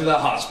we went to the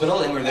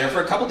hospital and we were there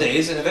for a couple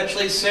days, and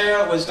eventually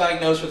Sarah was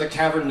diagnosed with a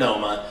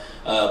cavernoma.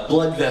 A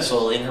blood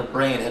vessel in her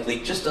brain had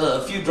leaked just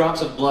a few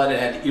drops of blood and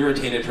had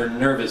irritated her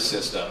nervous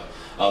system.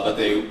 But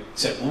they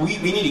said, we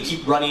need to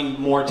keep running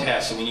more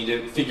tests and we need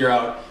to figure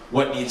out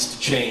what needs to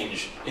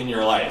change in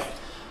your life.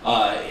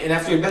 And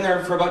after we'd been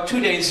there for about 2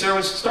 days, Sarah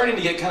was starting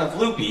to get kind of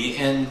loopy,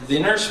 and the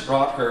nurse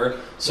brought her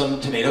some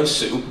tomato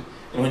soup.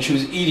 And when she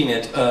was eating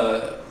it,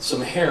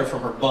 some hair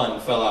from her bun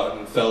fell out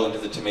and fell into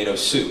the tomato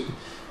soup.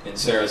 And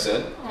Sarah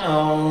said,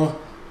 oh,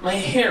 my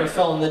hair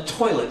fell in the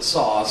toilet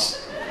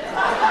sauce.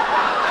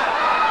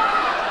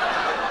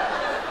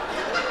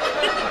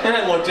 And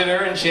I looked at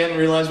her and she hadn't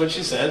realized what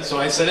she said, so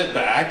I said it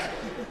back.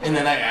 And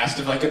then I asked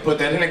if I could put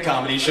that in a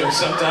comedy show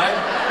sometime.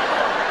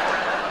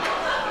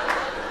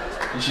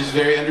 And she's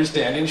very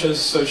understanding,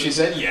 so she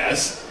said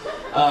yes.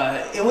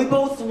 And we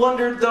both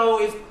wondered, though,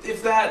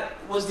 if that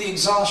was the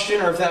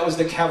exhaustion or if that was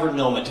the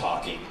cavernoma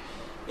talking.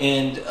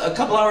 And a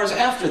couple hours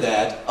after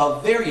that, a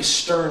very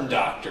stern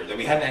doctor that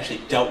we hadn't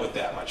actually dealt with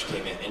that much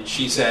came in. And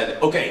she said,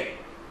 okay,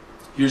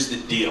 here's the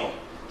deal.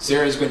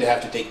 Sarah's going to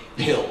have to take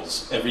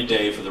pills every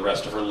day for the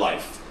rest of her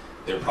life.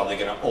 They're probably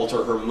going to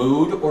alter her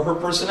mood or her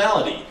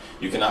personality.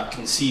 You cannot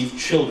conceive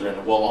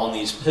children while on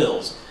these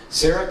pills.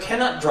 Sarah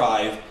cannot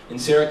drive, and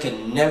Sarah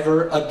can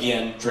never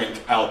again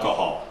drink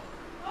alcohol.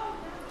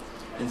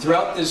 And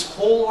throughout this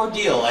whole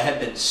ordeal, I had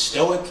been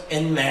stoic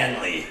and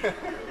manly.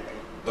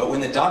 But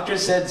when the doctor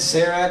said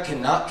Sarah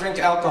cannot drink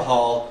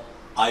alcohol,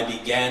 I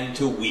began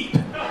to weep.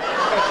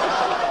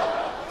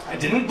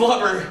 didn't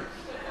blubber,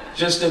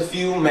 just a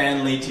few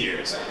manly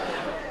tears.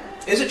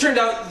 As it turned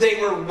out, they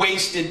were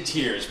wasted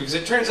tears, because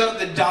it turns out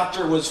the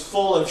doctor was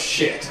full of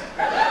shit.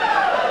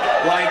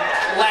 Like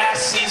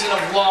last season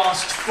of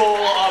Lost, full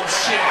of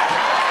shit.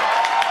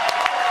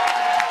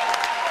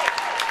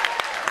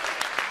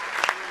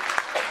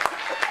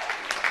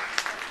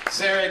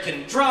 Sarah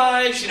can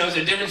drive, she knows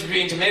the difference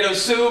between tomato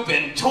soup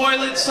and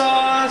toilet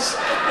sauce.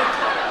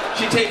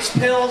 She takes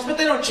pills, but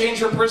they don't change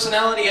her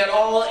personality at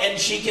all, and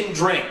she can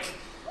drink.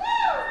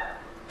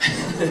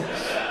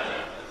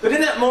 But in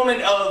that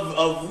moment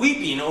of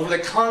weeping over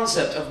the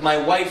concept of my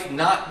wife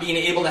not being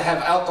able to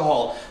have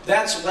alcohol,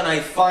 that's when I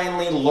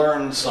finally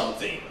learned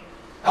something.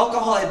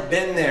 Alcohol had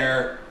been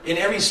there in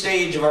every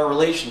stage of our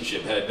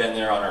relationship. It had been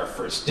there on our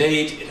first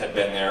date, it had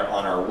been there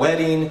on our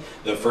wedding,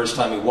 the first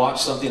time we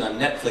watched something on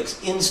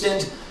Netflix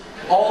Instant,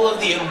 all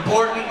of the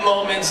important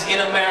moments in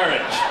a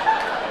marriage.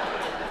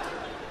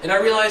 And I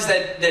realized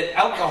that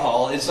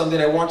alcohol is something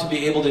I want to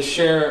be able to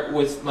share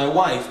with my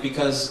wife,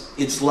 because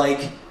it's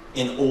like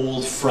an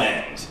old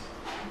friend.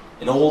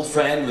 An old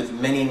friend with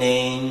many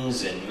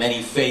names and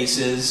many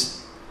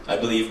faces. I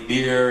believe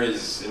beer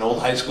is an old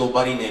high school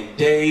buddy named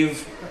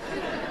Dave.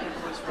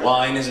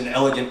 Wine is an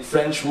elegant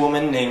French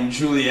woman named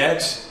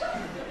Juliette.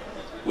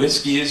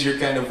 Whiskey is your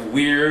kind of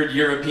weird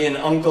European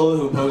uncle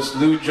who posts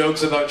lewd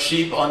jokes about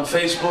sheep on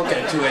Facebook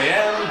at 2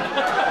 a.m.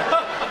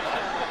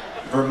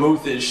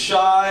 Vermouth is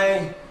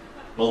shy.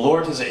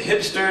 Malort is a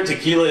hipster.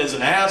 Tequila is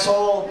an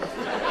asshole.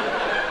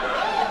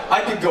 I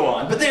could go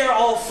on, but they are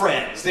all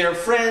friends. They are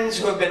friends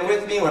who have been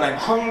with me when I'm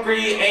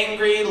hungry,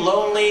 angry,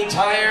 lonely,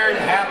 tired,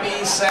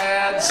 happy,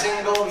 sad,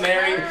 single,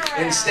 married,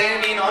 and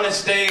standing on a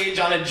stage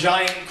on a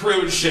giant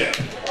cruise ship.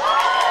 Oh,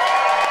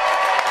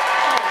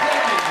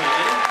 thank you,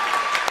 Judy.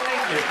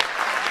 Thank you.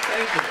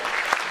 Thank you.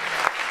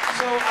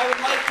 So I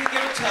would like to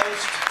give a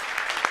toast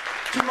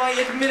to my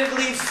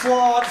admittedly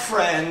flawed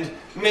friend,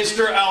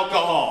 Mr.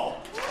 Alcohol.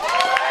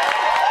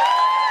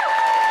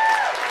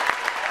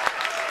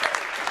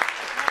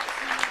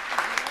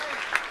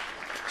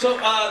 So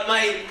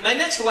my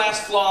next to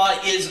last flaw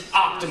is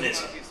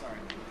optimism.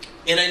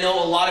 And I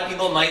know a lot of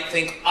people might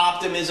think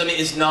optimism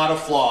is not a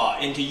flaw.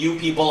 And to you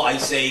people, I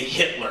say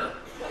Hitler.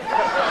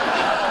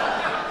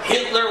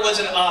 Hitler was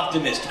an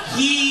optimist.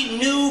 He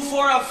knew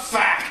for a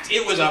fact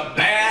it was a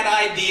bad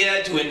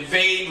idea to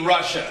invade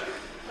Russia.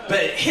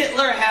 But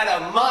Hitler had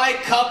a my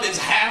cup is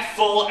half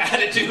full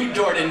attitude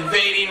toward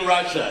invading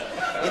Russia.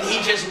 And he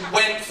just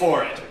went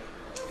for it.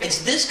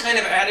 It's this kind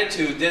of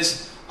attitude,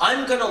 this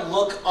I'm gonna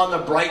look on the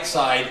bright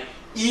side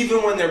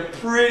even when there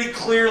pretty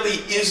clearly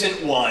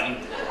isn't one,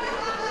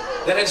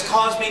 that has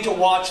caused me to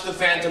watch The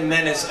Phantom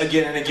Menace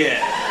again and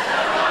again.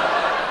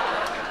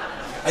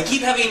 I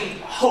keep having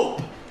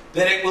hope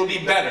that it will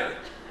be better,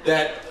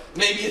 that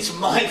maybe it's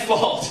my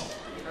fault,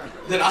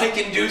 that I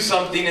can do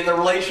something in the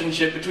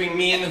relationship between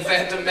me and The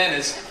Phantom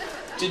Menace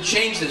to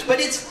change this. But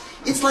it's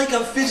like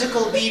a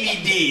physical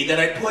DVD that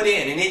I put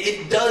in, and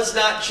it does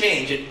not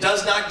change. It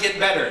does not get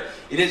better.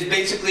 It is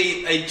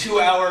basically a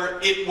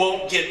 2-hour, it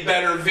won't get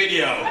better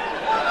video.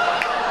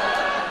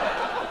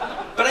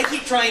 But I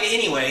keep trying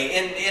anyway,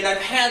 and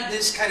I've had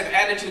this kind of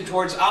attitude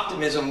towards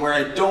optimism where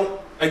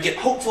I get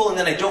hopeful and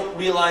then I don't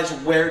realize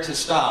where to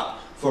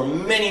stop for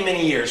many,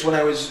 many years. When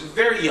I was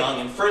very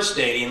young and first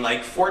dating,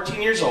 like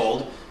 14 years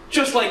old,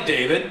 just like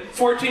David,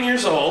 14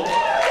 years old,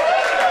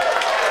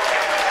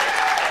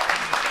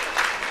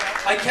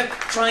 I kept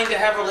trying to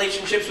have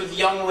relationships with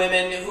young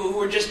women who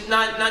were just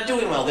not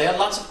doing well. They had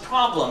lots of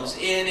problems,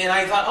 and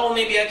I thought, oh,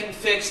 maybe I can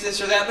fix this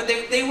or that, but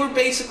they were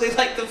basically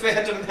like the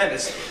Phantom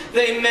Menace.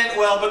 They meant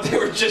well, but they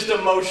were just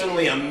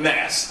emotionally a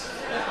mess.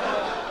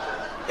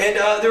 And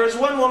there was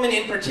one woman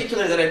in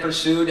particular that I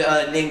pursued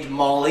named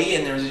Molly,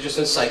 and there was just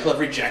a cycle of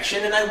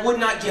rejection, and I would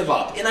not give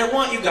up. And I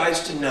want you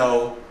guys to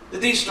know that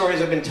these stories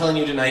I've been telling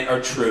you tonight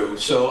are true.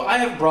 So I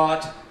have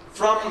brought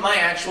from my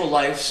actual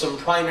life some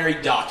primary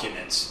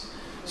documents.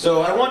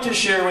 So I want to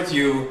share with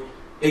you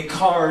a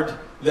card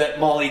that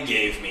Molly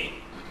gave me.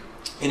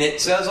 And it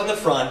says on the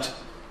front,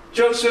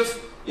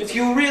 Joseph, if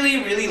you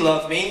really, really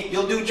love me,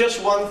 you'll do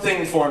just one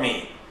thing for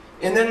me.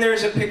 And then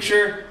there's a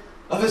picture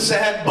of a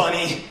sad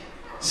bunny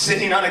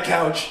sitting on a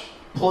couch,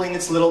 pulling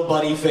its little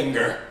bunny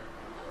finger.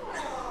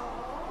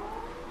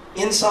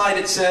 Inside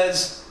it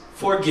says,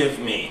 forgive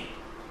me.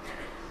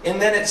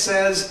 And then it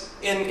says,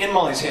 in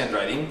Molly's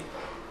handwriting,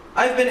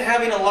 I've been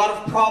having a lot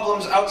of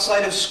problems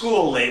outside of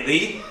school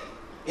lately,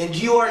 and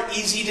you are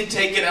easy to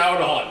take it out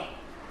on.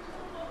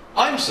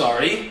 I'm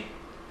sorry.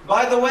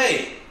 By the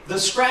way, the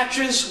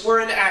scratches were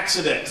an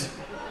accident.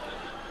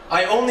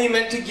 I only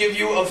meant to give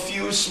you a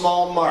few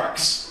small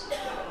marks.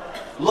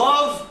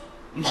 Love,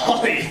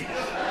 Molly.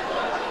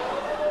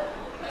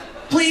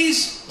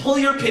 Please pull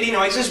your pity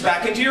noises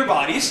back into your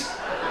bodies.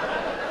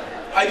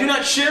 I do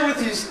not share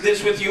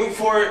this with you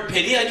for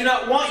pity. I do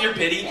not want your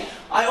pity.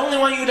 I only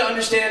want you to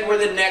understand where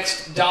the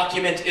next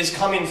document is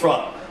coming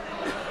from.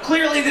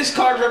 Clearly this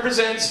card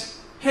represents,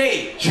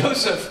 hey,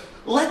 Joseph,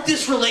 let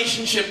this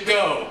relationship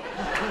go.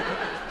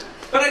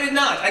 But I did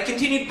not. I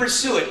continued to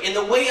pursue it. And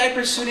the way I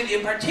pursued it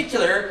in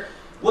particular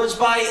was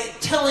by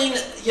telling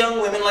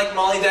young women like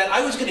Molly that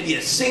I was going to be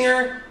a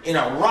singer in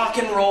a rock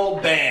and roll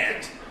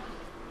band.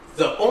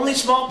 The only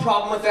small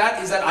problem with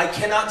that is that I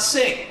cannot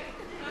sing.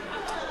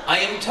 I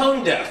am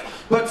tone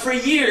deaf. But for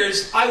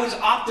years, I was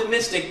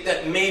optimistic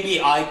that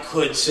maybe I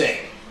could sing.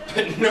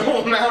 But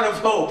no amount of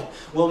hope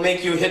will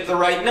make you hit the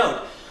right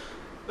note.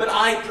 But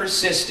I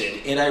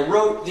persisted, and I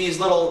wrote these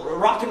little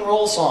rock and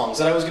roll songs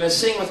that I was going to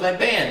sing with my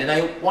band, and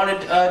I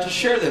wanted to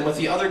share them with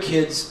the other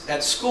kids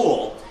at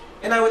school.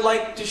 And I would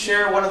like to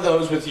share one of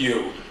those with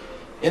you.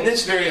 And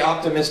this very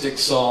optimistic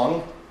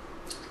song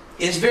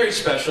is very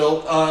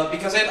special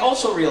because I had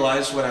also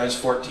realized when I was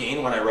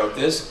 14, when I wrote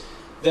this,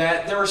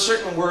 that there were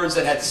certain words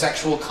that had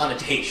sexual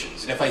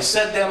connotations. And if I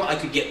said them, I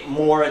could get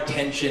more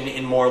attention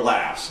and more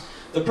laughs.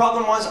 The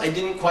problem was I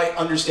didn't quite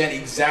understand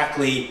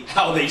exactly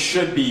how they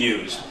should be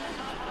used.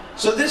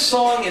 So this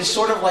song is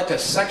sort of like a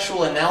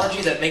sexual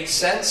analogy that makes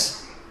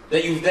sense,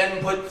 that you've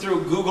then put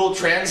through Google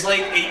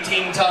Translate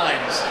 18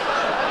 times.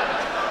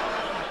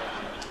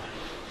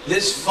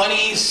 This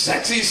funny,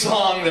 sexy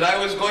song that I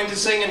was going to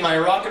sing in my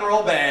rock and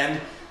roll band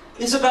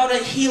is about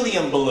a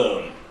helium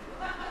balloon.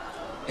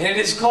 And it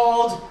is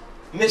called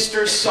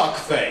Mr.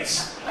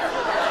 Suckface.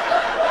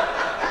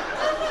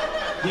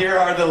 Here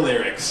are the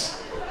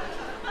lyrics.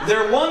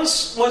 There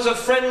once was a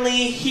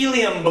friendly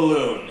helium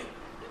balloon.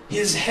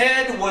 His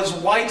head was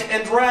white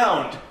and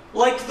round,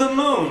 like the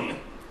moon.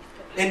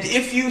 And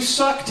if you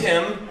sucked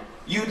him,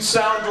 you'd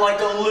sound like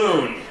a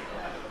loon.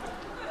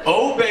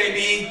 Oh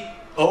baby,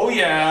 oh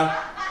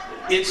yeah,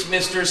 it's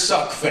Mr.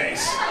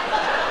 Suckface.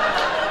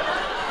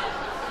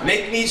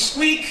 Make me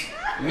squeak,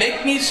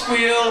 make me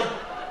squeal,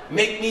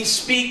 make me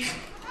speak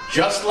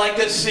just like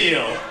a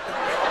seal.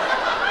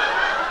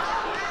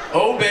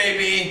 Oh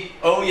baby,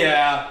 oh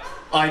yeah,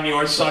 I'm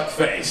your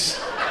Suckface.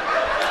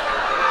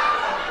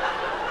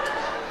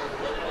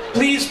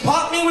 Please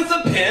pop me with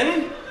a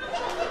pin,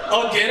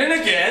 again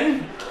and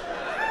again.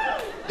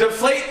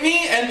 Deflate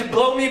me and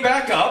blow me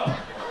back up.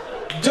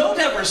 Don't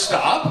ever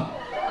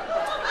stop.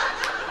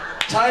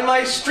 Tie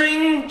my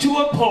string to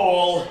a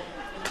pole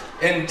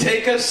and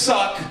take a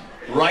suck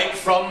right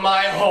from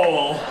my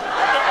hole.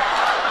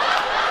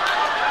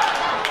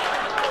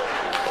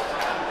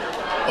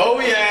 Oh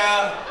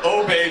yeah,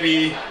 oh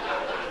baby,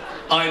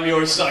 I'm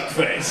your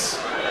Suckface.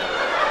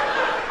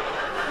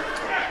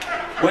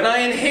 When I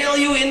inhale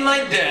you in my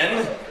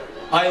den,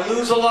 I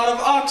lose a lot of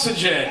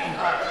oxygen.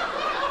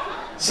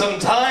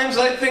 Sometimes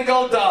I think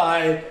I'll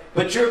die,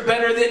 but you're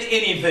better than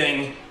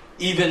anything,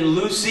 even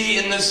Lucy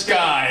in the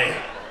sky.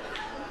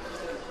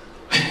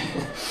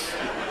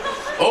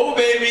 Oh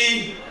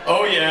baby,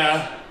 oh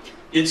yeah,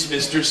 it's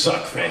Mr.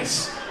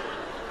 Suckface.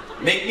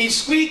 Make me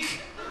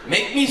squeak,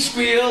 make me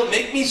squeal,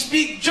 make me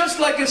speak just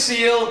like a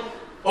seal.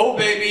 Oh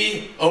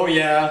baby, oh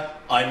yeah,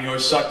 I'm your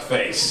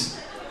Suckface.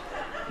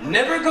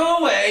 Never go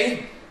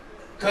away,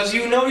 'cause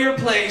you know your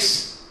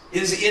place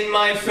is in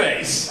my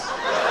face.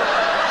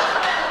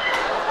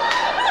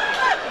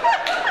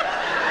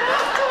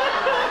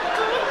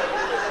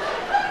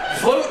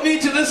 Float me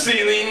to the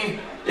ceiling,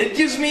 it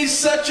gives me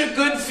such a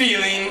good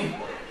feeling.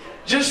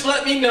 Just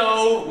let me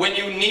know when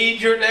you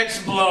need your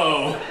next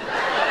blow.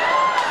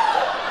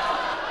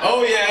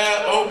 Oh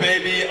yeah, oh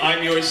baby,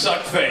 I'm your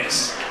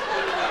Suckface.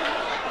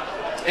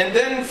 And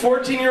then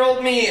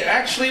 14-year-old me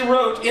actually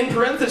wrote, in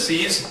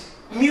parentheses,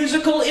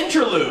 musical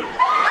interlude.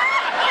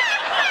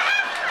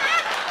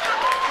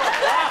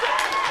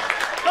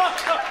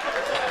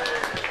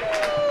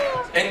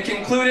 And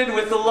concluded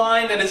with the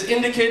line that is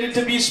indicated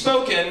to be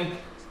spoken,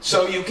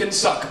 so you can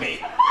suck me.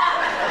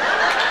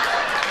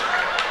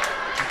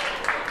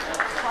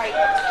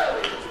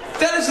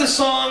 That is the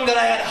song that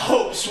I had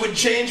hopes would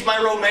change my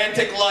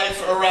romantic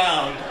life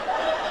around.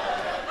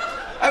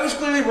 I was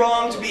clearly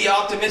wrong to be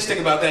optimistic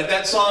about that.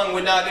 That song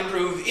would not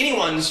improve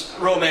anyone's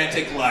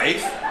romantic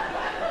life.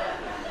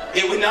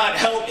 It would not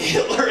help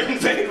Hitler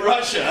invade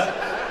Russia.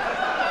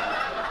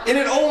 And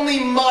it only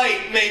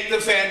might make the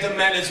Phantom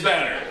Menace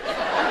better.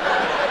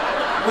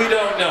 We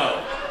don't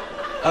know.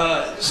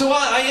 So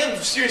I am,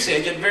 seriously,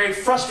 I get very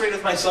frustrated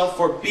with myself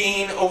for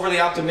being overly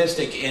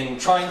optimistic and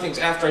trying things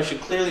after I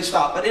should clearly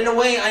stop. But in a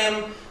way,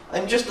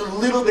 I'm just a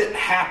little bit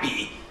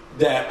happy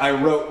that I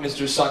wrote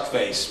Mr.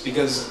 Suckface,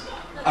 because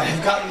I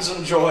have gotten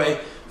some joy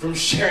from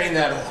sharing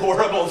that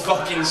horrible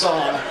fucking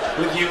song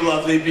with you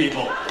lovely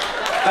people.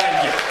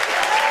 Thank you.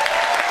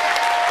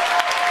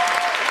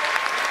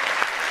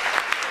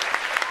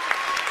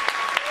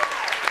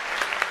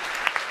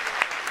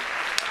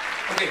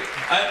 Okay,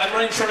 I'm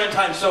running short on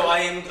time, so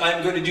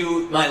I'm going to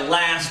do my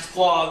last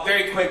flaw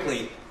very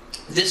quickly.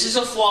 This is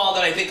a flaw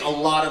that I think a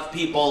lot of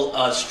people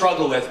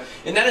struggle with,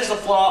 and that is the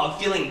flaw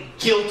of feeling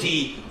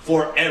guilty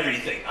for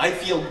everything. I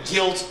feel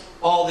guilt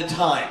all the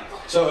time.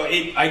 So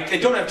I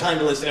don't have time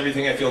to list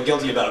everything I feel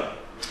guilty about.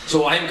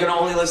 So I'm going to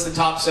only list the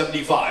top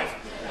 75.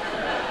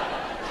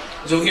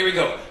 So here we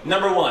go.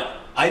 Number 1,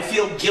 I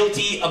feel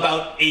guilty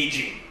about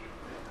aging.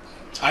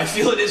 I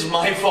feel it is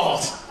my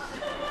fault.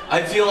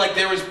 I feel like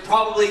there was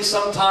probably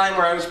some time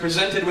where I was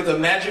presented with a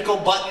magical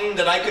button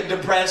that I could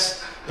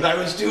depress but I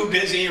was too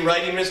busy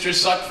writing Mr.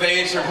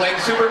 Suckface or playing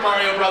Super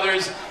Mario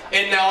Brothers,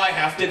 and now I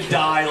have to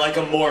die like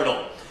a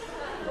mortal.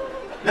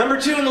 Number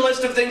 2 in the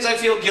list of things I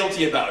feel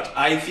guilty about.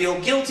 I feel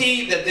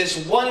guilty that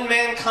this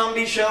one-man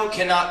comedy show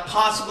cannot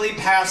possibly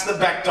pass the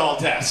Bechdel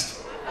test.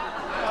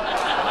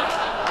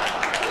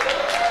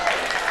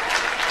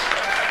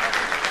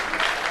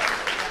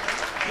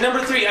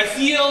 Number 3, I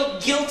feel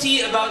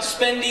guilty about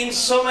spending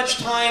so much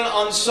time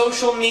on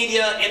social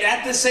media, and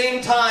at the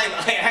same time,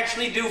 I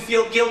actually do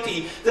feel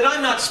guilty that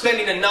I'm not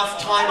spending enough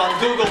time on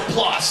Google+.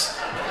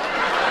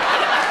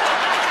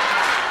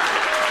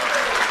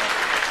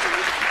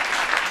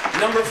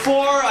 Number 4,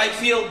 I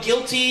feel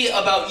guilty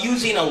about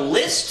using a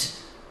list,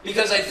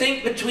 because I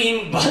think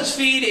between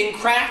BuzzFeed and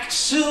Cracked,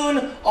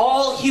 soon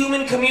all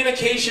human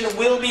communication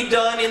will be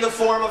done in the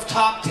form of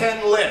top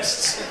 10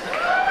 lists.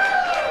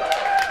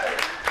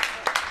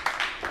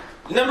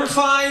 Number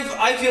 5,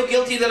 I feel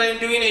guilty that I'm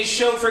doing a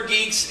show for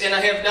geeks and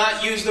I have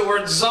not used the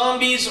word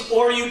zombies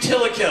or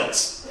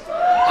utilikilts.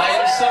 I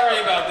am sorry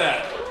about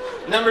that.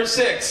 Number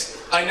 6,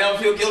 I now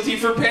feel guilty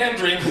for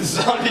pandering with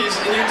zombies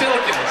and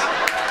utilikilts.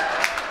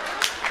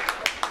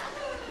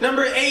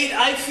 Number 8,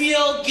 I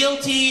feel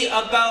guilty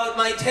about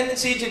my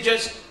tendency to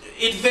just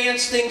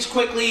advance things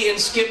quickly and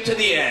skip to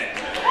the end.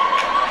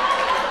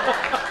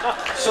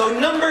 So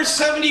number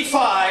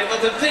 75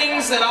 of the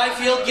things that I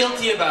feel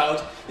guilty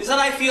about is that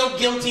I feel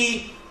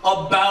guilty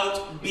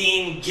about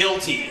being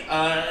guilty.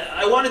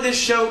 I wanted this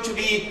show to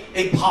be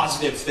a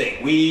positive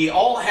thing. We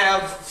all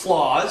have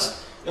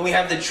flaws, and we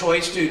have the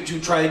choice to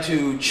try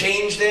to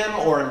change them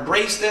or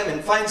embrace them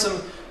and find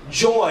some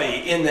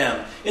joy in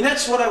them. And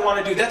that's what I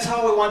want to do. That's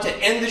how I want to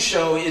end the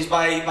show, is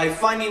by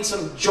finding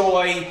some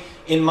joy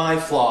in my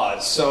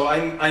flaws. So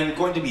I'm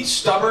going to be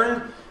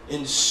stubborn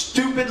and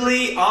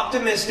stupidly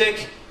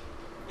optimistic,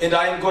 and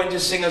I'm going to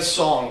sing a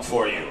song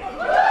for you.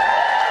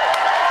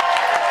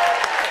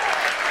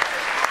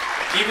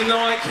 Even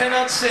though I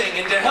cannot sing.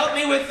 And to help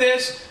me with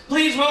this,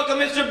 please welcome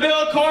Mr.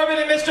 Bill Corbin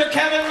and Mr.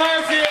 Kevin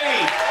Murphy.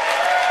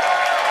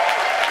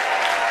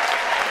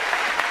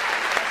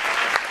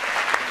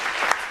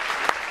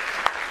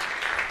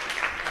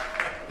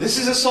 This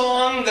is a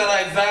song that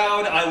I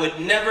vowed I would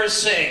never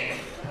sing.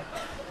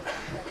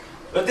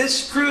 But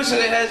this cruise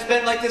has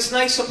been like this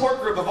nice support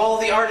group of all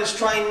the artists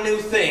trying new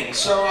things.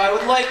 So I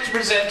would like to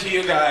present to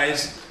you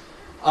guys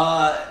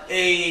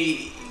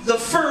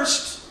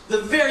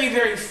the very,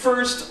 very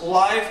first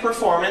live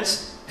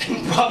performance,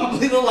 and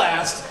probably the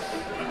last,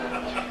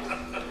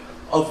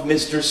 of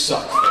Mr.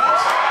 Suckface.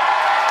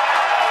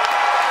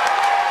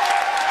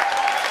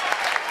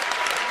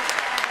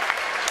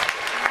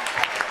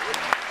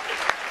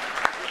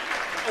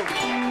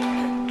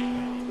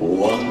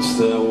 Once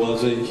there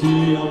was a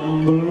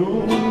young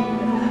balloon.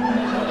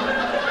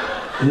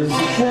 His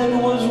head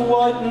was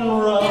white and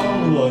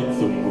round like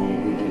the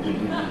moon.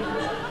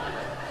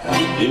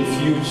 And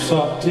if you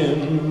sucked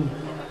him,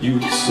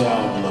 you'd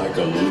sound like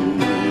a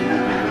loon.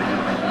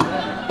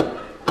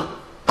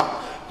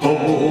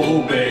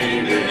 Oh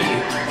baby,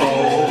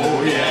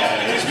 oh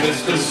yeah, it's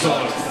Mr.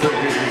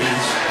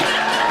 Suckface.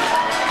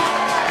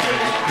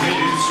 Make me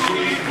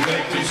squeak,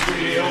 make me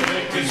squeal,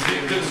 make me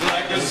speak just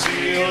like a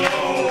seal.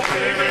 Oh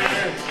baby,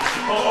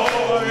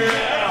 oh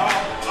yeah,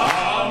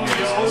 I'm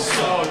your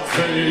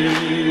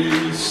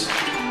Suckface.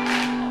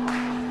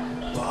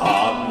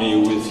 Pop me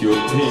with your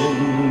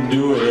pin,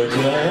 do it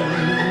again.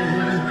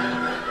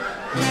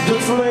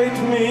 Deflate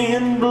me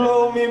and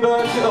blow me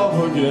back up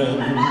again.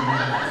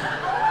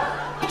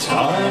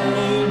 Tie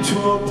me to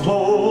a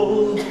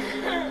pole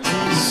and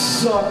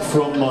suck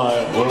from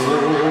my hole.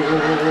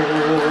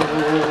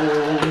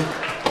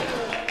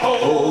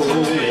 Oh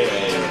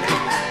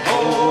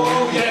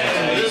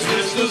yeah, it's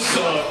Mr.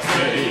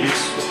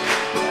 Suckface.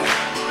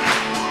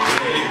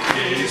 Make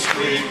me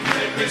squeak,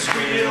 make me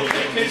squeal,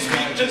 make me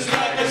speak just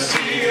like a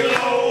seal.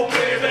 Oh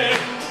baby,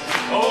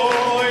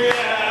 oh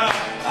yeah,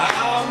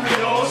 I'm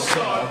your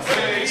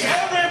Suckface.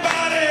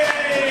 Everybody!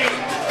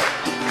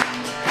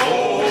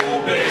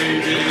 Oh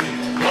baby,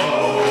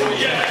 oh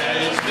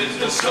yeah, it's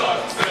Mr.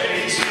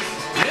 Suckface.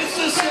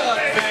 Mr.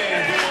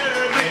 Suckface.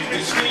 Make me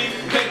squeak,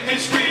 make me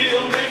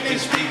squeal, make me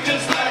speak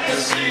just like a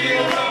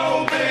seal.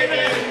 Oh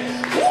baby,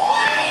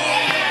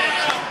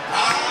 yeah,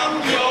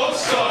 I'm your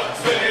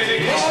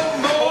Suckface.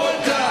 One more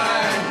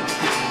time.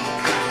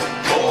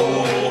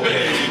 Oh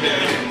baby,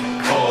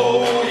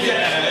 oh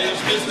yeah,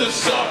 it's Mr.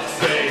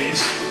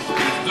 Suckface.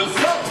 Mr.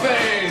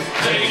 Suckface.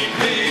 Make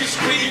me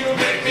squeak,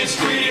 make me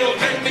squeal,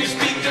 make me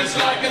speak just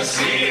like a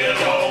seal.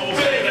 Oh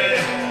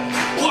baby,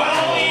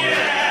 well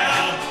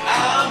yeah,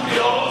 I'm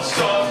your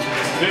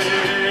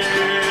Suckface.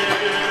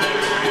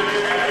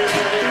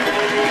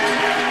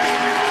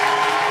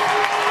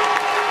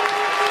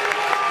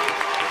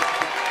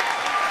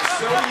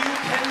 So you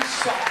can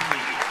suck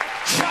me.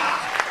 Cha!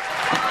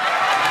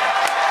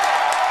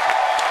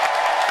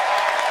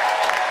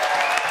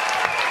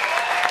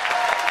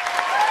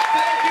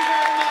 Thank you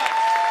very much.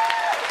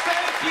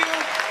 Thank you,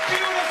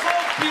 beautiful,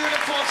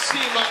 beautiful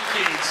sea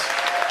monkeys.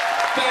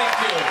 Thank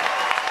you.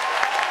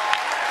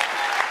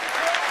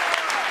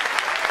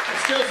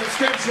 Let's do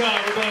Scrimshaw,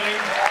 everybody.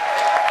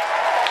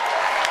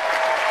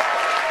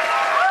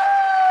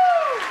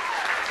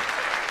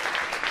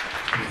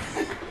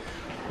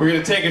 We're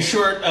going to take a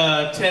short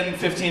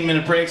 10-15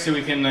 minute break so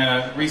we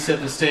can reset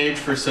the stage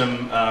for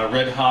some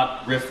red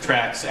hot riff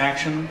tracks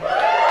action.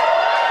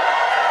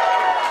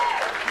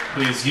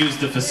 Please use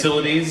the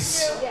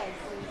facilities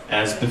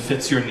as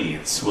befits your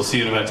needs. We'll see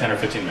you in about 10 or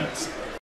 15 minutes.